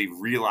actually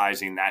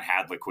realizing that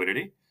had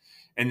liquidity.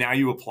 And now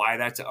you apply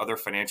that to other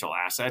financial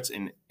assets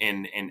and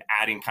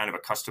adding kind of a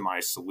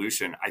customized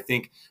solution. I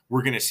think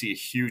we're going to see a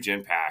huge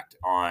impact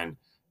on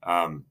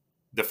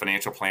the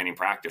financial planning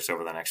practice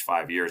over the next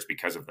 5 years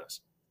because of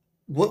this.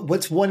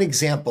 What's one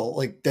example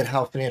like that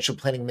how financial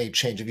planning may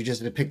change if you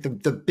just had to pick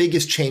the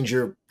biggest change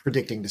you're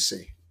predicting to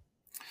see?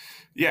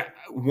 Yeah.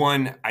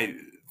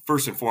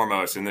 First and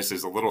foremost, and this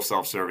is a little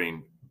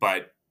self-serving,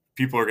 but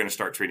people are going to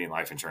start treating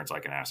life insurance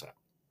like an asset.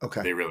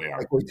 Okay. They really are.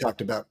 Like we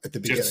talked about at the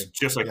beginning.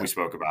 Just like we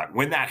spoke about.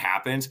 When that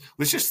happens,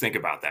 let's just think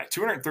about that.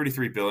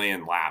 $233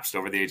 billion lapsed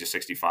over the age of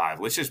 65.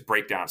 Let's just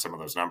break down some of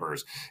those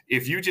numbers.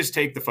 If you just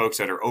take the folks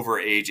that are over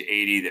age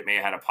 80 that may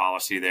have had a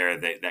policy there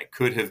that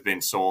could have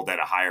been sold at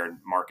a higher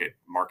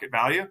market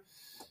value,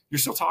 you're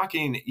still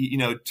talking, you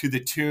know, to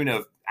the tune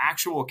of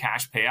actual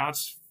cash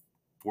payouts,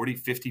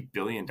 $40-50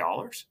 billion.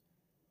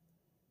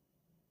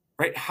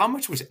 Right? How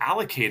much was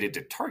allocated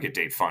to target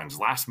date funds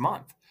last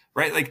month?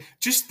 right? Like,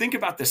 just think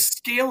about the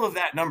scale of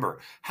that number.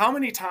 How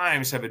many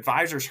times have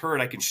advisors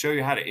heard, I can show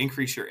you how to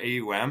increase your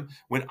AUM,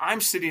 when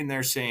I'm sitting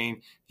there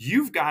saying,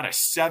 you've got a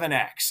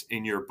 7X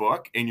in your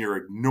book and you're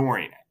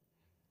ignoring it?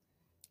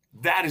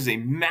 That is a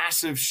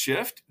massive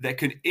shift that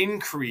could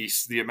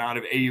increase the amount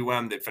of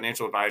AUM that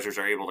financial advisors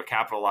are able to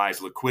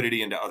capitalize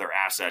liquidity into other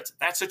assets.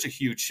 That's such a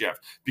huge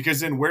shift,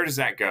 because then where does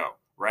that go,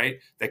 right?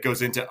 That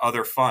goes into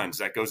other funds.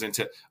 That goes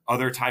into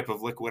other type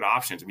of liquid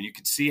options. I mean, you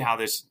can see how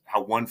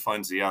one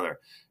funds the other.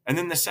 And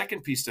then the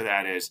second piece to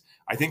that is,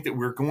 I think that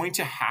we're going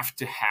to have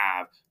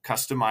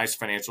customized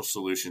financial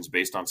solutions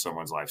based on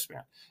someone's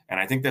lifespan. And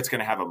I think that's going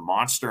to have a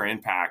monster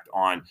impact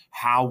on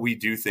how we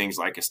do things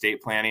like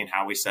estate planning,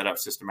 how we set up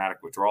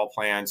systematic withdrawal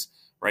plans,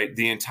 right?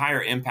 The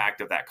entire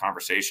impact of that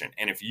conversation.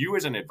 And if you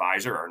as an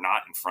advisor are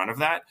not in front of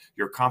that,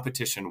 your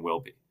competition will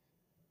be.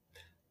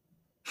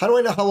 How do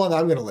I know how long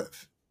I'm going to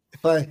live?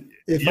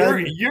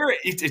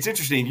 It's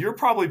interesting. You're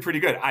probably pretty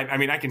good. I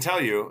mean, I can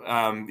tell you,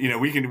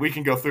 we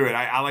can go through it.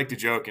 I like to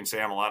joke and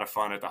say I'm a lot of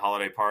fun at the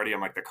holiday party. I'm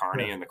like the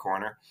carny in the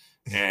corner,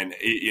 and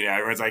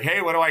everyone's like,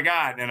 "Hey, what do I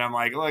got?" And I'm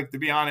like, "Look, to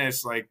be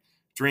honest, like,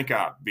 drink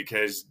up,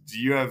 because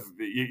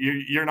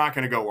you're not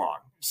going to go long.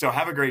 So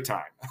have a great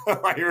time."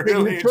 I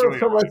really enjoy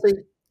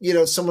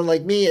it. Someone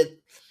like me at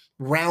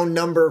round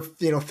number,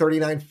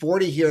 39,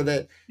 40 here,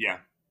 that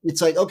it's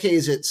like, okay,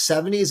 is it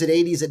 70? Is it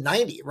 80? Is it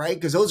 90? Right?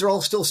 Because those are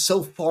all still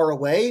so far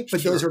away,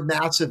 but those are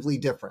massively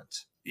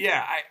different.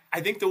 Yeah.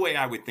 I think the way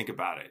I would think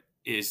about it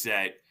is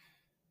that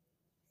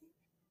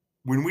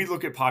when we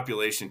look at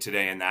population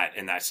today in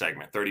that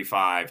segment,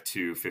 35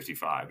 to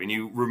 55, and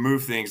you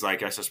remove things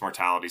like excess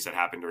mortalities that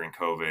happened during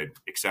COVID,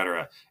 et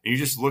cetera, and you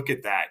just look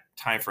at that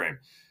time frame,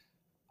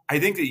 I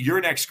think that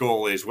your next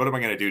goal is, what am I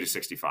going to do to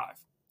 65?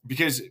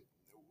 Because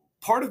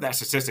part of that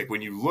statistic,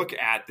 when you look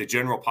at the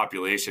general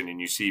population and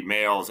you see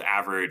males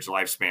average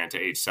lifespan to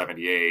age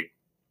 78,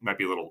 might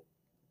be a little,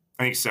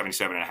 I think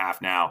 77 and a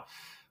half now.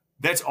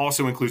 That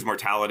also includes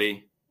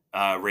mortality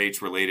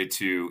rates related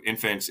to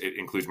infants. It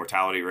includes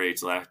mortality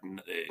rates left.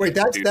 Right.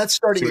 That's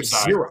starting at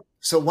 0.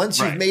 So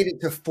once you've made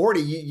it to 40,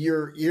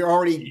 you're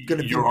already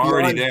going to be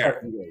already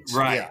there.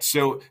 Right. Yeah.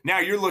 So now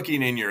you're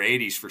looking in your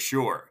 80s for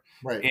sure.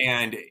 Right.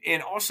 And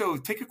also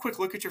take a quick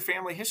look at your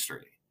family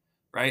history,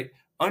 right?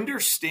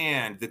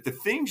 Understand that the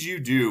things you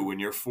do when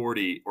you're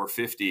 40 or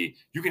 50,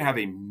 you can have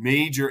a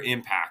major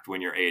impact when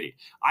you're 80.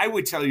 I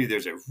would tell you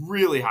there's a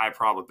really high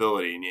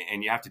probability,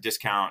 and you have to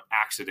discount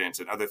accidents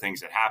and other things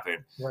that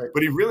happen. Right.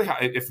 But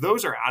if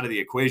those are out of the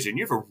equation,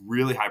 you have a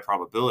really high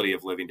probability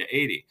of living to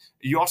 80.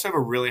 You also have a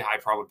really high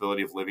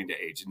probability of living to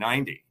age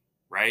 90,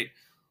 right?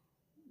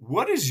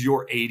 What is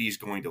your 80s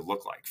going to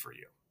look like for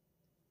you?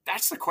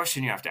 That's the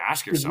question you have to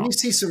ask yourself. We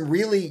see some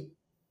really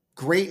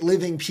great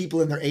living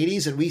people in their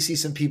 80s, and we see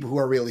some people who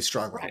are really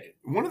struggling. Right.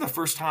 One of the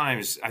first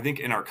times, I think,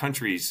 in our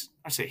country's,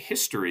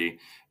 history,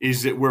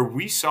 is that where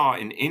we saw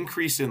an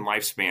increase in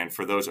lifespan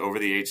for those over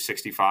the age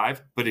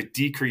 65, but a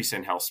decrease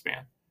in health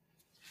span.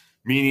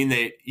 Meaning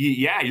that,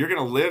 you're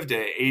going to live to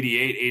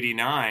 88,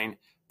 89,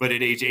 but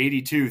at age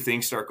 82,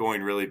 things start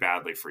going really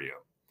badly for you.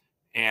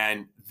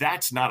 And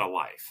that's not a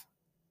life,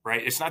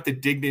 right? It's not the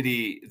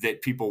dignity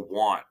that people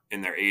want in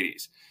their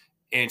 80s.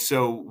 And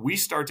so we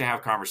start to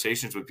have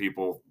conversations with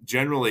people,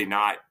 generally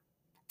not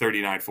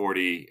 39,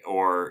 40,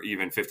 or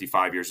even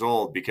 55 years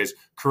old, because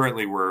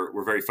currently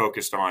we're very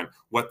focused on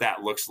what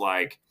that looks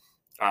like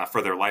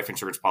for their life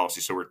insurance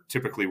policy. So we're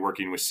typically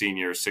working with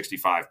seniors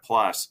 65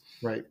 plus.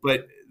 Right.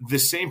 But the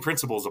same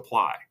principles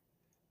apply,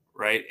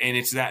 right? And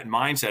it's that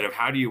mindset of,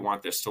 how do you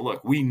want this to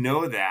look? We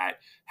know that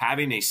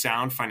having a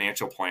sound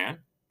financial plan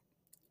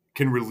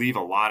can relieve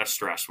a lot of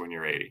stress when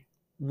you're 80.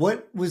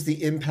 What was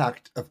the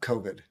impact of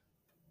COVID?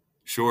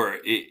 Sure.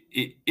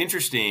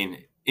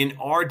 Interesting. In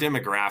our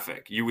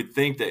demographic, you would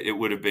think that it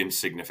would have been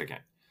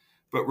significant.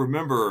 But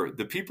remember,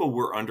 the people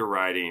we're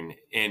underwriting,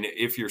 and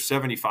if you're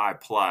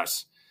 75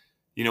 plus,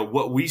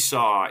 what we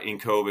saw in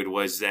COVID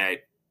was that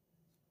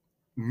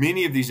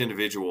many of these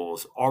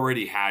individuals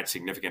already had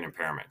significant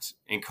impairments,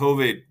 and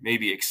COVID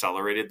maybe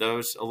accelerated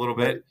those a little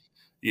bit.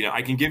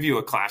 I can give you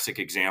a classic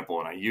example,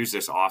 and I use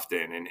this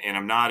often, and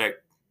I'm not a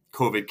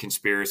COVID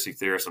conspiracy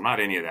theorist. I'm not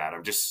any of that.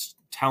 I'm just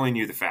telling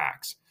you the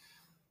facts.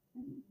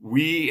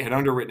 We had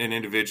underwritten an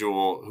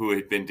individual who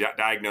had been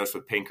diagnosed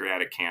with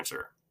pancreatic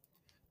cancer.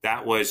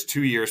 That was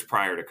 2 years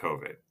prior to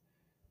COVID.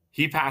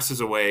 He passes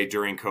away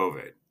during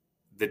COVID.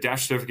 The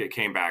death certificate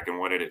came back, and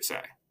what did it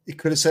say? It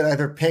could have said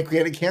either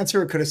pancreatic cancer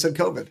or it could have said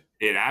COVID.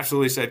 It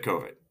absolutely said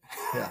COVID.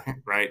 Yeah.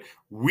 Right?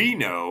 We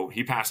know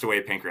he passed away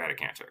of pancreatic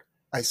cancer.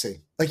 I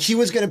see. Like, he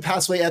was going to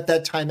pass away at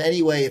that time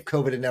anyway if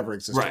COVID had never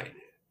existed.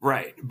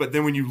 Right. But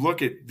then when you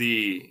look at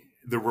the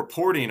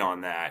reporting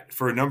on that,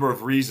 for a number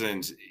of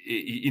reasons,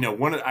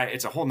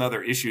 it's a whole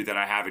nother issue that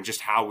I have in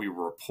just how we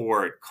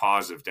report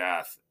cause of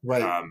death.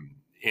 Right.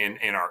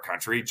 In our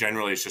country.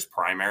 Generally, it's just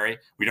primary.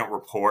 We don't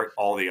report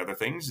all the other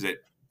things that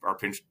are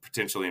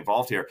potentially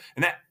involved here.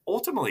 And that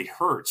ultimately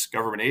hurts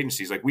government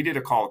agencies. Like, we did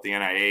a call at the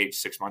NIH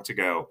 6 months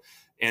ago,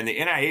 and the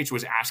NIH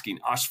was asking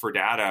us for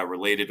data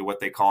related to what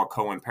they call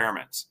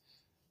co-impairments.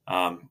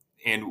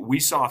 And we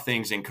saw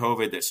things in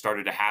COVID that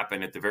started to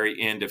happen at the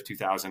very end of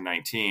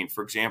 2019.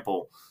 For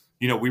example,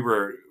 we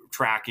were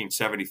tracking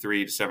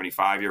 73 to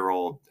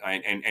 75-year-old,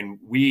 and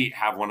we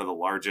have one of the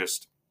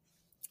largest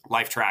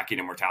life tracking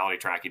and mortality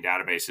tracking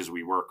databases.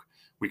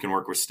 We can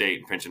work with state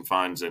and pension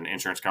funds and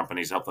insurance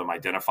companies, help them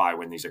identify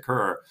when these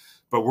occur.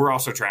 But we're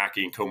also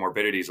tracking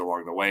comorbidities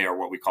along the way, or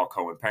what we call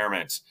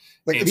co-impairments.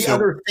 Like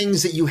other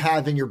things that you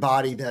have in your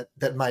body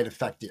that might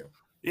affect you.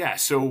 Yeah.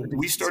 So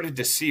we started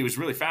to see, it was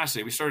really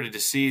fascinating. We started to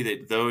see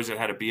that those that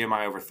had a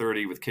BMI over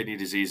 30 with kidney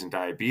disease and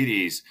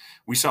diabetes,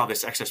 we saw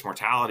this excess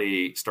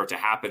mortality start to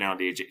happen around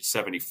age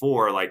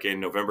 74, like in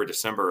November,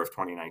 December of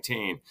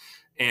 2019.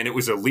 And it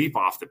was a leap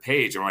off the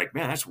page. I'm like,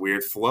 man, that's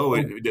weird flow.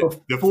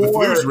 The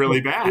flu is really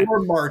bad.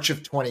 Before March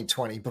of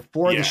 2020,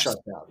 before Yes. the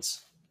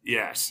shutdowns.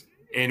 Yes.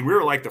 And we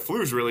were like, the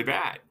flu's really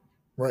bad.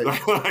 Right.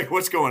 Like,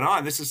 what's going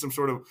on? This is some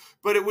sort of,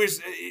 but it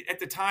was at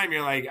the time,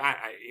 you're like,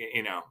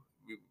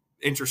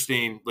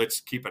 interesting. Let's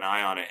keep an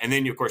eye on it. And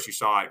then, of course, you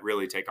saw it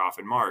really take off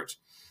in March.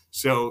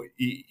 So,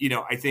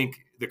 I think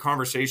the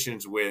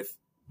conversations with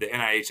the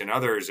NIH and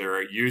others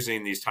are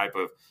using these type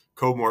of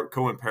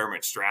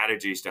co-impairment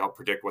strategies to help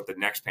predict what the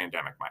next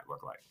pandemic might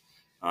look like,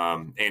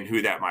 and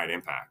who that might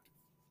impact.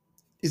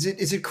 Is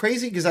it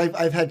crazy? Because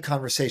I've had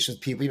conversations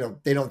with people,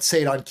 they don't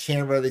say it on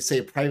camera. They say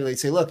it privately. They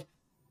say, look,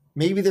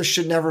 maybe there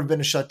should never have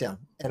been a shutdown,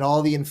 and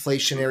all the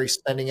inflationary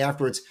spending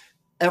afterwards.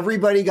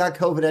 Everybody got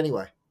COVID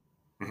anyway.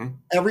 Mm-hmm.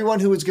 Everyone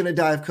who was going to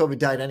die of COVID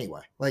died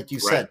anyway. Like you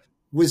said,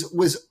 was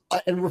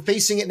and we're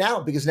facing it now,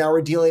 because now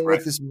we're dealing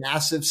with this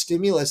massive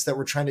stimulus that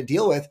we're trying to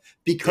deal with,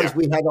 because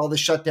we had all the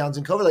shutdowns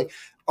and COVID. Like,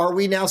 are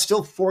we now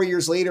still 4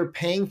 years later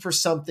paying for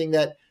something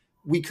that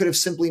we could have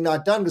simply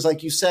not done? Because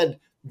like you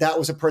said, that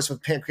was a person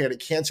with pancreatic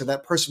cancer.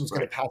 That person was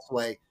going to pass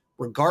away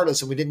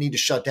regardless, and we didn't need to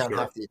shut down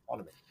half the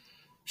economy.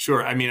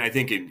 Sure. I mean, I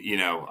think,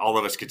 all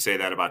of us could say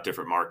that about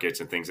different markets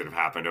and things that have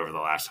happened over the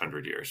last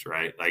 100 years,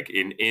 right? Like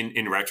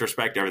in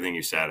retrospect, everything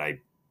you said, I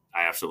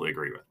absolutely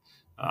agree with.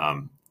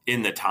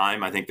 In the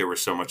time, I think there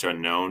was so much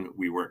unknown.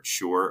 We weren't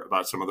sure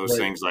about some of those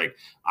things. Like,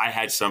 I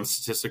had some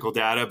statistical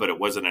data, but it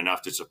wasn't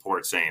enough to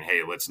support saying,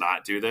 hey, let's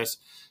not do this.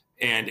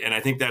 And I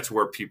think that's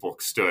where people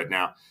stood.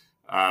 Now,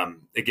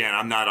 again,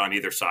 I'm not on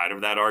either side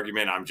of that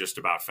argument. I'm just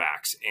about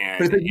facts.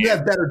 But it's like you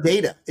have better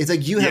data. It's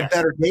like you have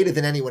better data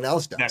than anyone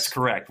else does. That's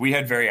correct. We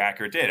had very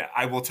accurate data.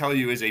 I will tell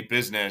you, as a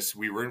business,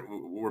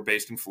 we're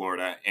based in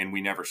Florida, and we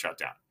never shut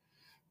down.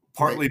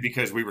 Partly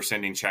because we were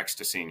sending checks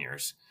to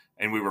seniors,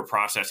 and we were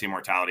processing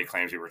mortality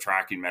claims. We were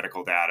tracking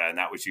medical data, and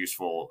that was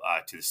useful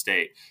to the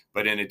state.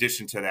 But in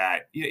addition to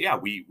that,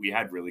 we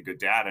had really good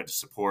data to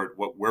support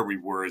where we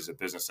were as a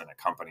business and a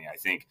company. I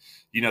think,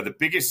 the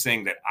biggest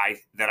thing that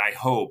I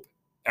hope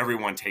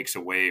everyone takes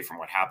away from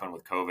what happened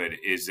with COVID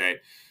is that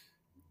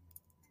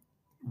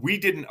we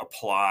didn't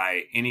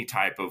apply any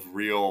type of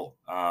real,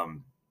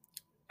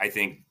 I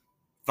think,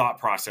 thought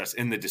process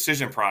in the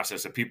decision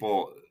process of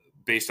people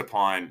based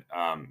upon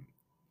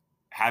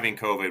having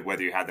COVID,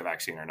 whether you had the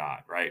vaccine or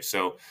not, right?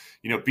 So,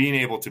 being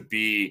able to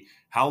be,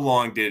 how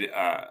long did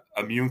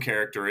immune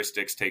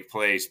characteristics take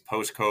place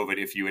post-COVID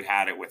if you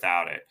had it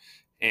without it?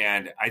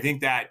 And I think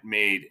that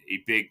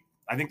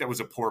I think that was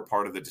a poor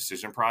part of the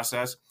decision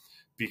process.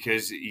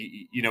 Because,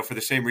 for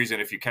the same reason,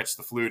 if you catch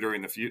the flu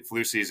during the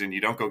flu season, you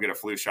don't go get a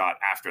flu shot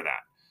after that,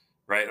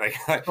 right?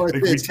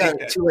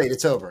 It's too late.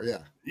 It's over. Yeah.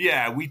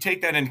 Yeah. We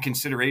take that into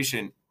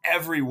consideration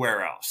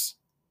everywhere else.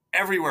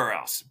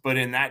 But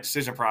in that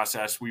decision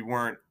process, we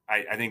weren't,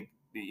 I think,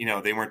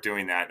 they weren't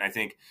doing that. And I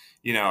think,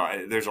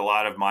 there's a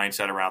lot of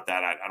mindset around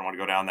that. I don't want to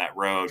go down that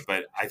road,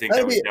 but I think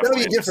that'll be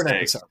a different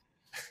episode.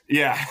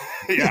 Yeah.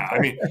 Yeah. I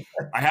mean,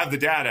 I have the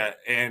data,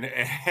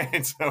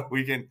 and so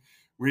we can,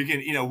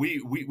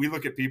 we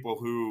look at people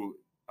who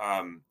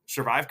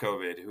survive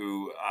COVID,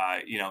 who,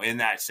 in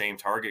that same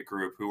target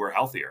group, who are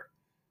healthier,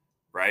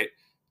 right?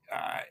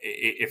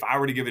 If I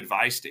were to give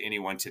advice to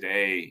anyone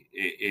today,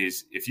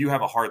 is if you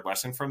have a hard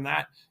lesson from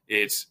that,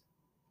 it's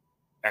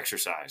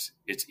exercise,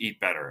 it's eat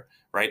better,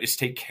 right? It's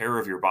take care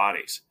of your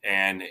bodies.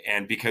 And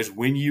because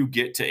when you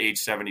get to age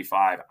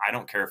 75, I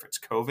don't care if it's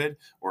COVID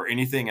or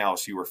anything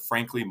else, you are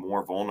frankly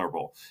more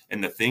vulnerable.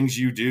 And the things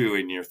you do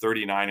in your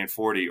 39 and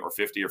 40 or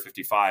 50 or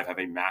 55 have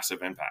a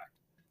massive impact.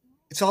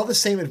 It's all the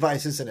same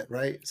advice, isn't it?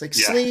 Right? It's like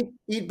sleep,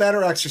 eat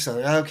better,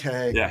 exercise.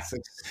 Okay. Yeah. It's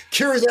like,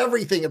 cures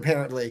everything,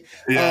 apparently.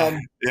 Yeah.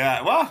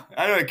 Well,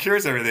 I don't know, it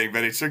cures everything,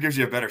 but it sure gives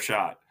you a better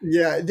shot.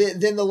 Yeah.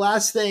 Then the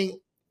last thing,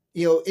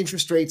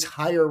 interest rates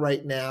higher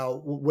right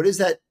now. What does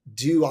that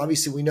do?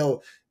 Obviously, we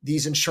know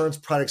these insurance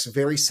products are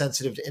very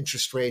sensitive to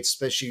interest rates,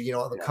 especially,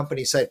 on the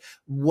company side.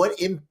 What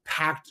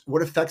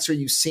effects are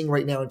you seeing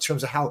right now in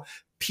terms of how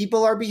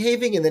people are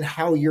behaving, and then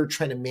how you're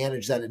trying to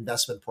manage that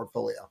investment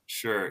portfolio?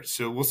 Sure.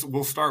 So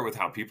we'll start with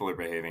how people are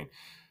behaving.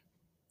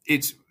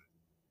 It's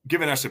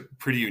given us a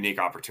pretty unique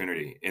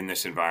opportunity in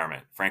this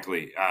environment,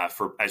 frankly,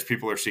 as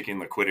people are seeking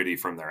liquidity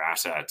from their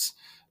assets.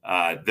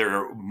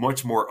 they're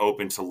much more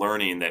open to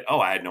learning that, oh,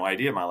 I had no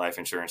idea my life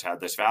insurance had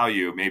this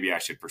value. Maybe I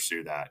should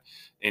pursue that.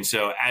 And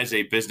so as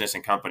a business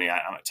and company,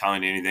 I'm not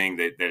telling you anything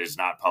that is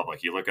not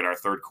public. You look at our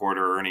third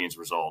quarter earnings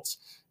results,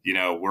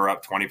 we're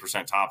up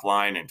 20% top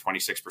line and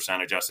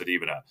 26% adjusted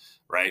EBITDA,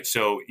 right?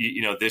 So,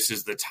 this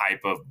is the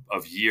type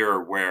of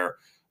year where,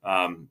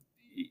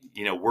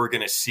 we're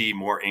going to see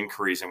more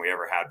increase than we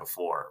ever had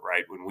before,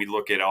 right? When we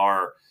look at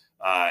our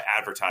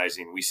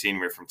advertising, we see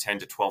anywhere from 10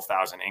 to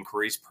 12,000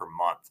 inquiries per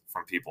month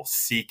from people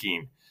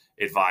seeking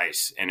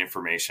advice and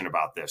information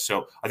about this.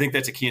 So I think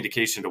that's a key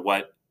indication to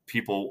what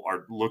people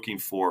are looking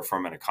for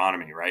from an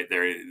economy, right?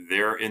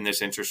 They're in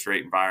this interest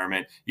rate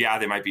environment. Yeah,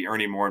 they might be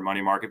earning more in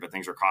money market, but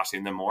things are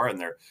costing them more,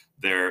 and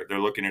they're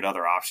looking at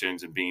other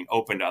options and being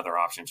open to other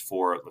options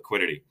for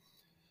liquidity.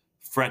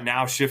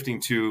 Now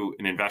shifting to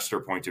an investor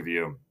point of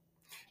view.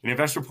 An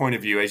investor point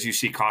of view, as you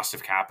see cost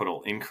of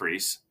capital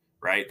increase,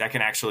 right, that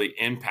can actually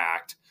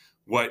impact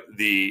what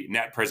the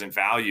net present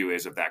value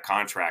is of that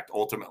contract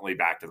ultimately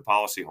back to the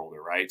policyholder,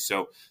 right?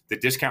 So the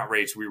discount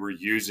rates we were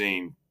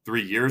using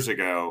 3 years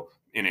ago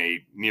in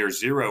a near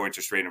zero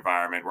interest rate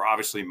environment were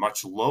obviously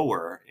much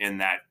lower in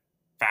that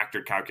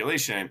factored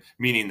calculation,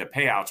 meaning the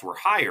payouts were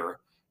higher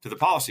to the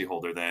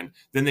policyholder than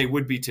they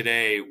would be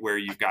today, where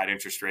you've got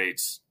interest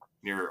rates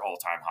near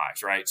all-time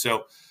highs, right?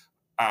 So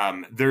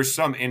there's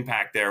some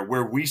impact there.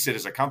 Where we sit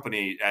as a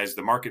company, as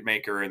the market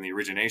maker and the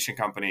origination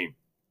company,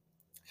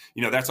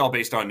 that's all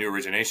based on new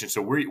origination.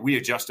 So we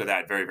adjust to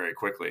that very, very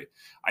quickly.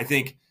 I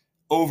think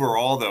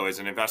overall, though, as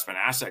an investment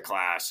asset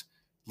class,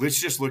 let's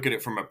just look at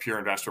it from a pure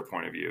investor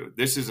point of view.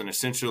 This is an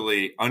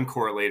essentially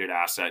uncorrelated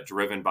asset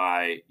driven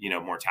by,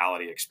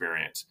 mortality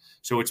experience.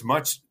 So it's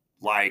much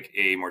like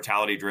a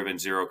mortality-driven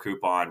zero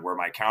coupon where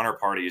my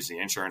counterparty is the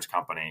insurance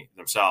company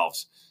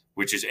themselves,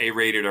 which is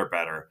A-rated or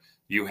better.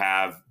 You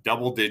have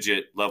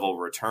double-digit level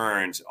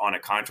returns on a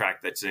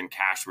contract that's in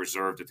cash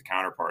reserved at the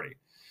counterparty.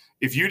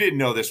 If you didn't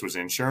know this was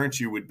insurance,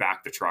 you would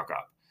back the truck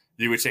up.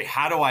 You would say,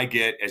 how do I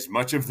get as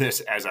much of this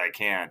as I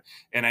can?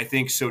 And I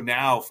think so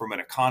now, from an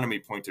economy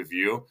point of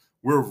view,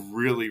 we're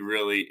really,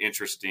 really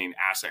interesting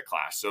asset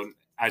class. So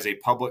as a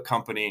public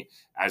company,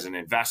 as an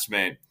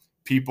investment,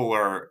 people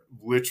are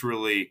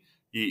literally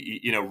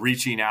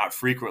reaching out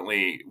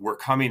frequently. We're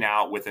coming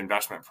out with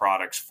investment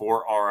products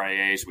for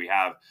RIAs. We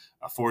have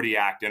a 40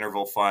 Act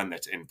interval fund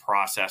that's in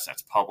process,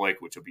 that's public,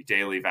 which will be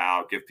daily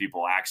val, give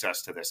people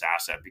access to this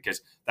asset,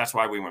 because that's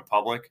why we went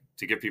public,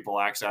 to give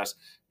people access,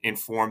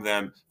 inform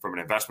them from an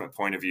investment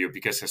point of view,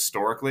 because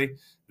historically,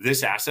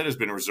 this asset has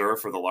been reserved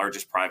for the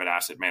largest private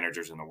asset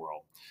managers in the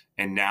world.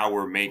 And now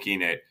we're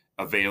making it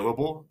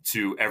available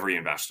to every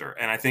investor.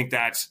 And I think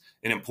that's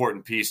an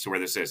important piece to where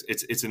this is.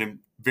 It's a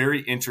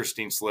very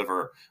interesting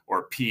sliver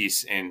or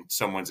piece in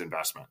someone's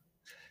investment.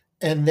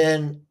 And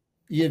then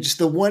just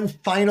the one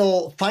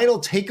final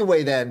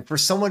takeaway then for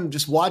someone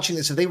just watching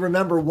this, if they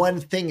remember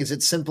one thing, is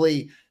it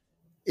simply,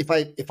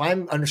 if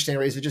I'm understanding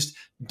right, is it just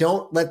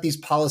don't let these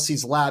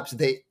policies lapse.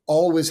 They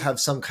always have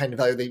some kind of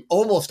value. They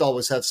almost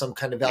always have some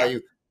kind of value.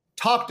 Yeah.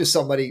 Talk to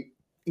somebody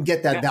and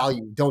get that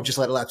value. Don't just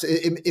let it lapse.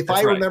 If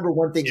I remember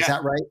one thing, is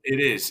that right? It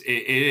is. It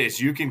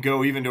is. You can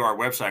go even to our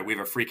website. We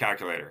have a free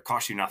calculator. It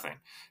costs you nothing.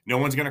 No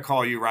one's going to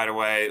call you right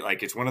away.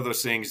 Like, it's one of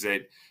those things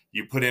that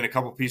you put in a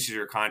couple pieces of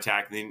your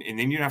contact, and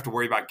then you don't have to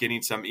worry about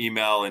getting some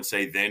email and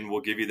say, then we'll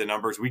give you the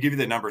numbers. We give you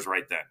the numbers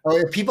right then. Oh,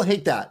 yeah. People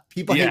hate that.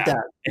 People hate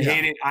that.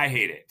 Hate it. I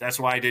hate it. That's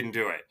why I didn't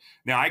do it.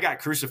 Now, I got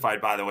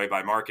crucified, by the way,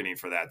 by marketing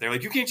for that. They're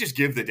like, you can't just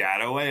give the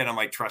data away. And I'm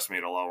like, trust me,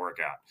 it'll all work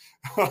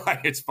out.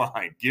 It's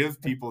fine.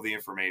 Give people the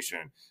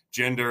information.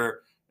 Gender,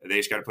 they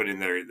just got to put in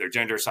their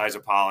gender, size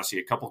of policy,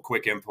 a couple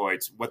quick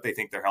inputs, what they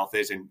think their health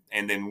is.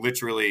 And then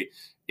literally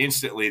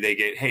instantly they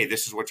get, hey,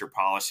 this is what your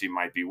policy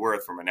might be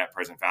worth from a net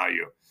present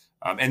value.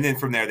 And then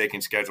from there, they can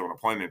schedule an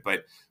appointment.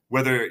 But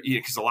whether,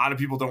 because a lot of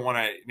people don't want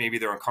to, maybe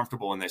they're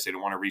uncomfortable in this, they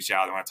don't want to reach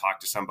out, they want to talk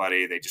to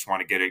somebody, they just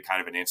want to get a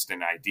kind of an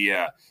instant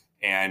idea.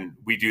 And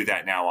we do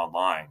that now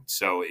online.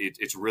 So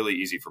it's really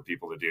easy for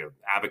people to do.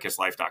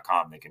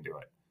 AbacusLife.com, they can do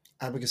it.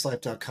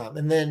 AbacusLife.com.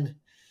 And then,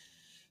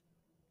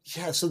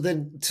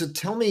 so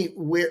tell me,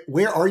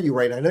 where are you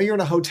right now? I know you're in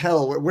a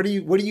hotel. What are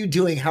you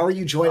doing? How are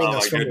you joining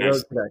us from the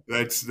road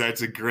today?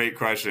 That's a great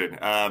question.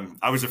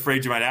 I was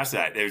afraid you might ask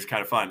that. It was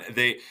kind of fun.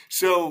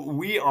 So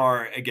we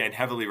are, again,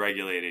 heavily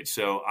regulated.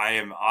 So I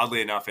am,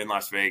 oddly enough, in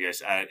Las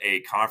Vegas at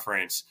a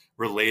conference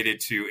related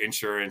to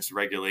insurance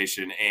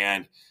regulation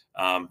and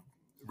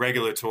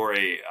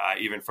regulatory,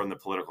 even from the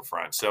political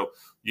front. So,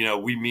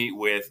 we meet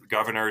with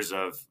governors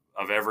of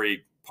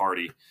every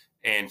party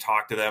and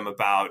talk to them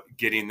about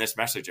getting this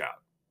message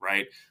out,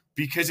 right?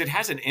 Because it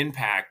has an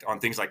impact on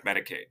things like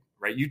Medicaid,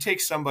 right? You take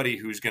somebody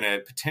who's going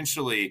to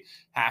potentially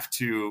have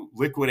to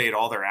liquidate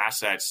all their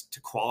assets to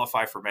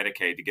qualify for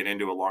Medicaid to get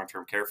into a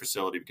long-term care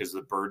facility because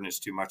the burden is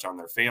too much on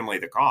their family,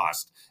 the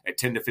cost at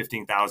 $10,000 to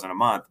 $15,000 a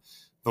month,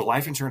 the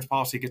life insurance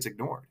policy gets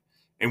ignored.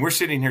 And we're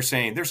sitting here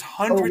saying there's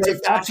hundreds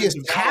of thousands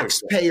of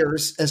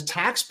dollars. As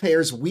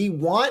taxpayers, we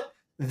want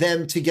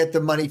them to get the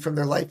money from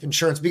their life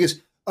insurance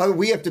because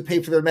we have to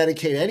pay for their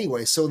Medicaid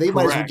anyway, so they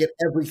might as well get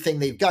everything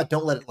they've got.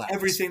 Don't let it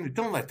lapse.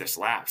 Don't let this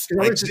lapse.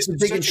 It's the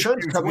big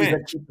insurance companies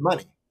that keep the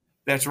money.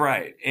 That's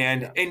right.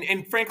 And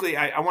frankly,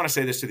 I want to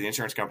say this to the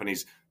insurance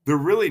companies. They're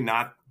really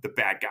not the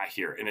bad guy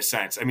here in a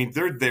sense. I mean,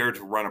 they're there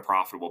to run a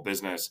profitable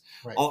business.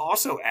 Right. I'll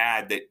also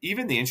add that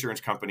even the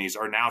insurance companies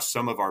are now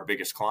some of our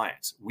biggest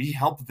clients. We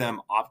help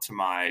them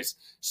optimize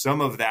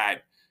some of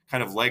that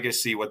kind of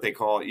legacy, what they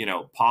call,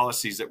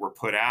 policies that were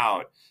put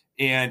out.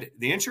 And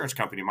the insurance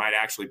company might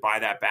actually buy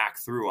that back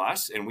through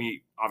us. And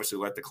we obviously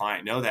let the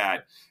client know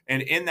that.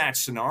 And in that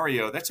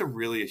scenario, that's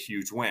really a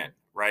huge win,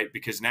 right?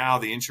 Because now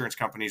the insurance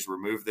companies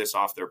remove this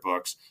off their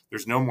books.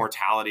 There's no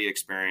mortality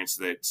experience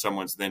that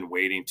someone's then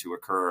waiting to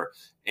occur.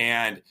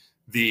 And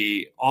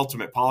the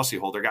ultimate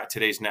policyholder got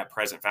today's net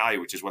present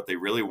value, which is what they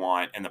really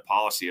want. And the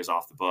policy is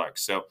off the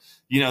books. So,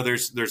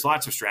 there's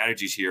lots of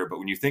strategies here. But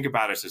when you think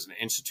about us as an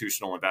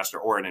institutional investor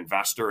or an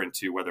investor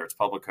into whether it's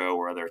Publico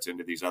or whether it's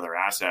into these other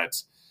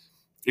assets,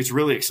 it's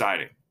really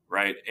exciting,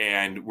 right?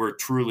 And we're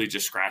truly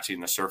just scratching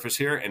the surface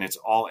here, and it's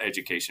all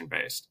education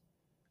based.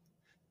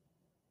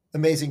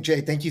 Amazing,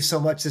 Jay. Thank you so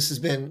much. This has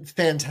been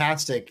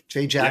fantastic.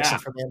 Jay Jackson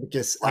from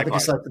Abacus Life.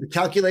 The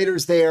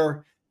calculator's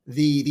there.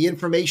 The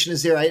information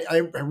is there. I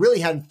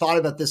really hadn't thought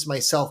about this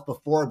myself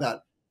before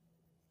about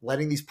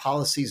letting these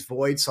policies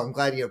void. So I'm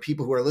glad,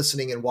 people who are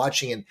listening and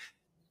watching and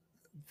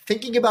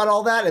thinking about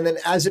all that. And then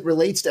as it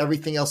relates to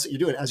everything else that you're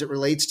doing, as it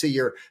relates to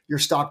your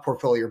stock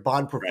portfolio, your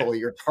bond portfolio,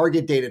 your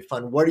target dated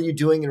fund, what are you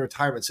doing in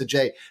retirement? So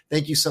Jay,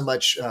 thank you so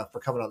much for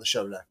coming on the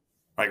show today.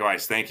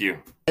 Likewise. Thank you.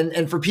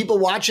 And for people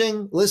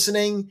watching,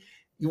 listening,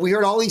 we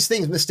heard all these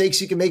things, mistakes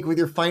you can make with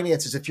your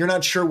finances. If you're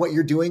not sure what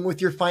you're doing with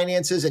your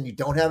finances and you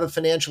don't have a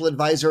financial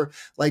advisor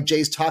like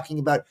Jay's talking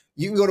about,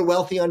 you can go to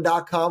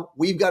wealthion.com.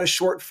 We've got a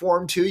short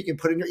form too. You can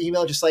put in your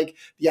email, just like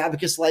the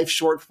Abacus Life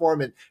short form,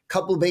 and a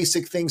couple of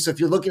basic things. So if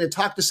you're looking to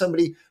talk to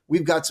somebody,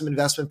 we've got some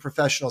investment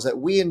professionals that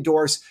we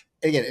endorse.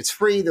 Again, it's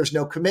free. There's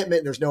no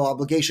commitment. There's no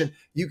obligation.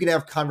 You can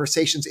have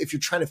conversations if you're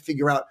trying to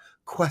figure out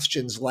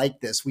questions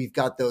like this. We've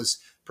got those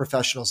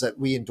professionals that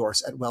we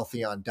endorse at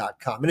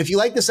wealthion.com. And if you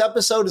like this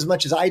episode as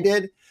much as I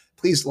did,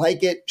 please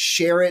like it,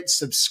 share it,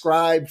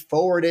 subscribe,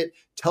 forward it,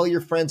 tell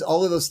your friends.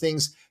 All of those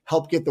things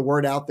help get the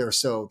word out there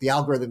so the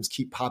algorithms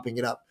keep popping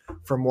it up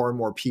for more and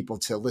more people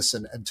to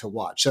listen and to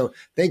watch. So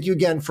thank you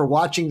again for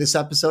watching this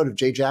episode of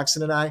Jay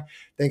Jackson and I.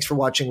 Thanks for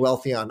watching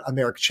Wealthy on. I'm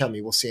Eric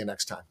Chemi. We'll see you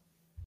next time.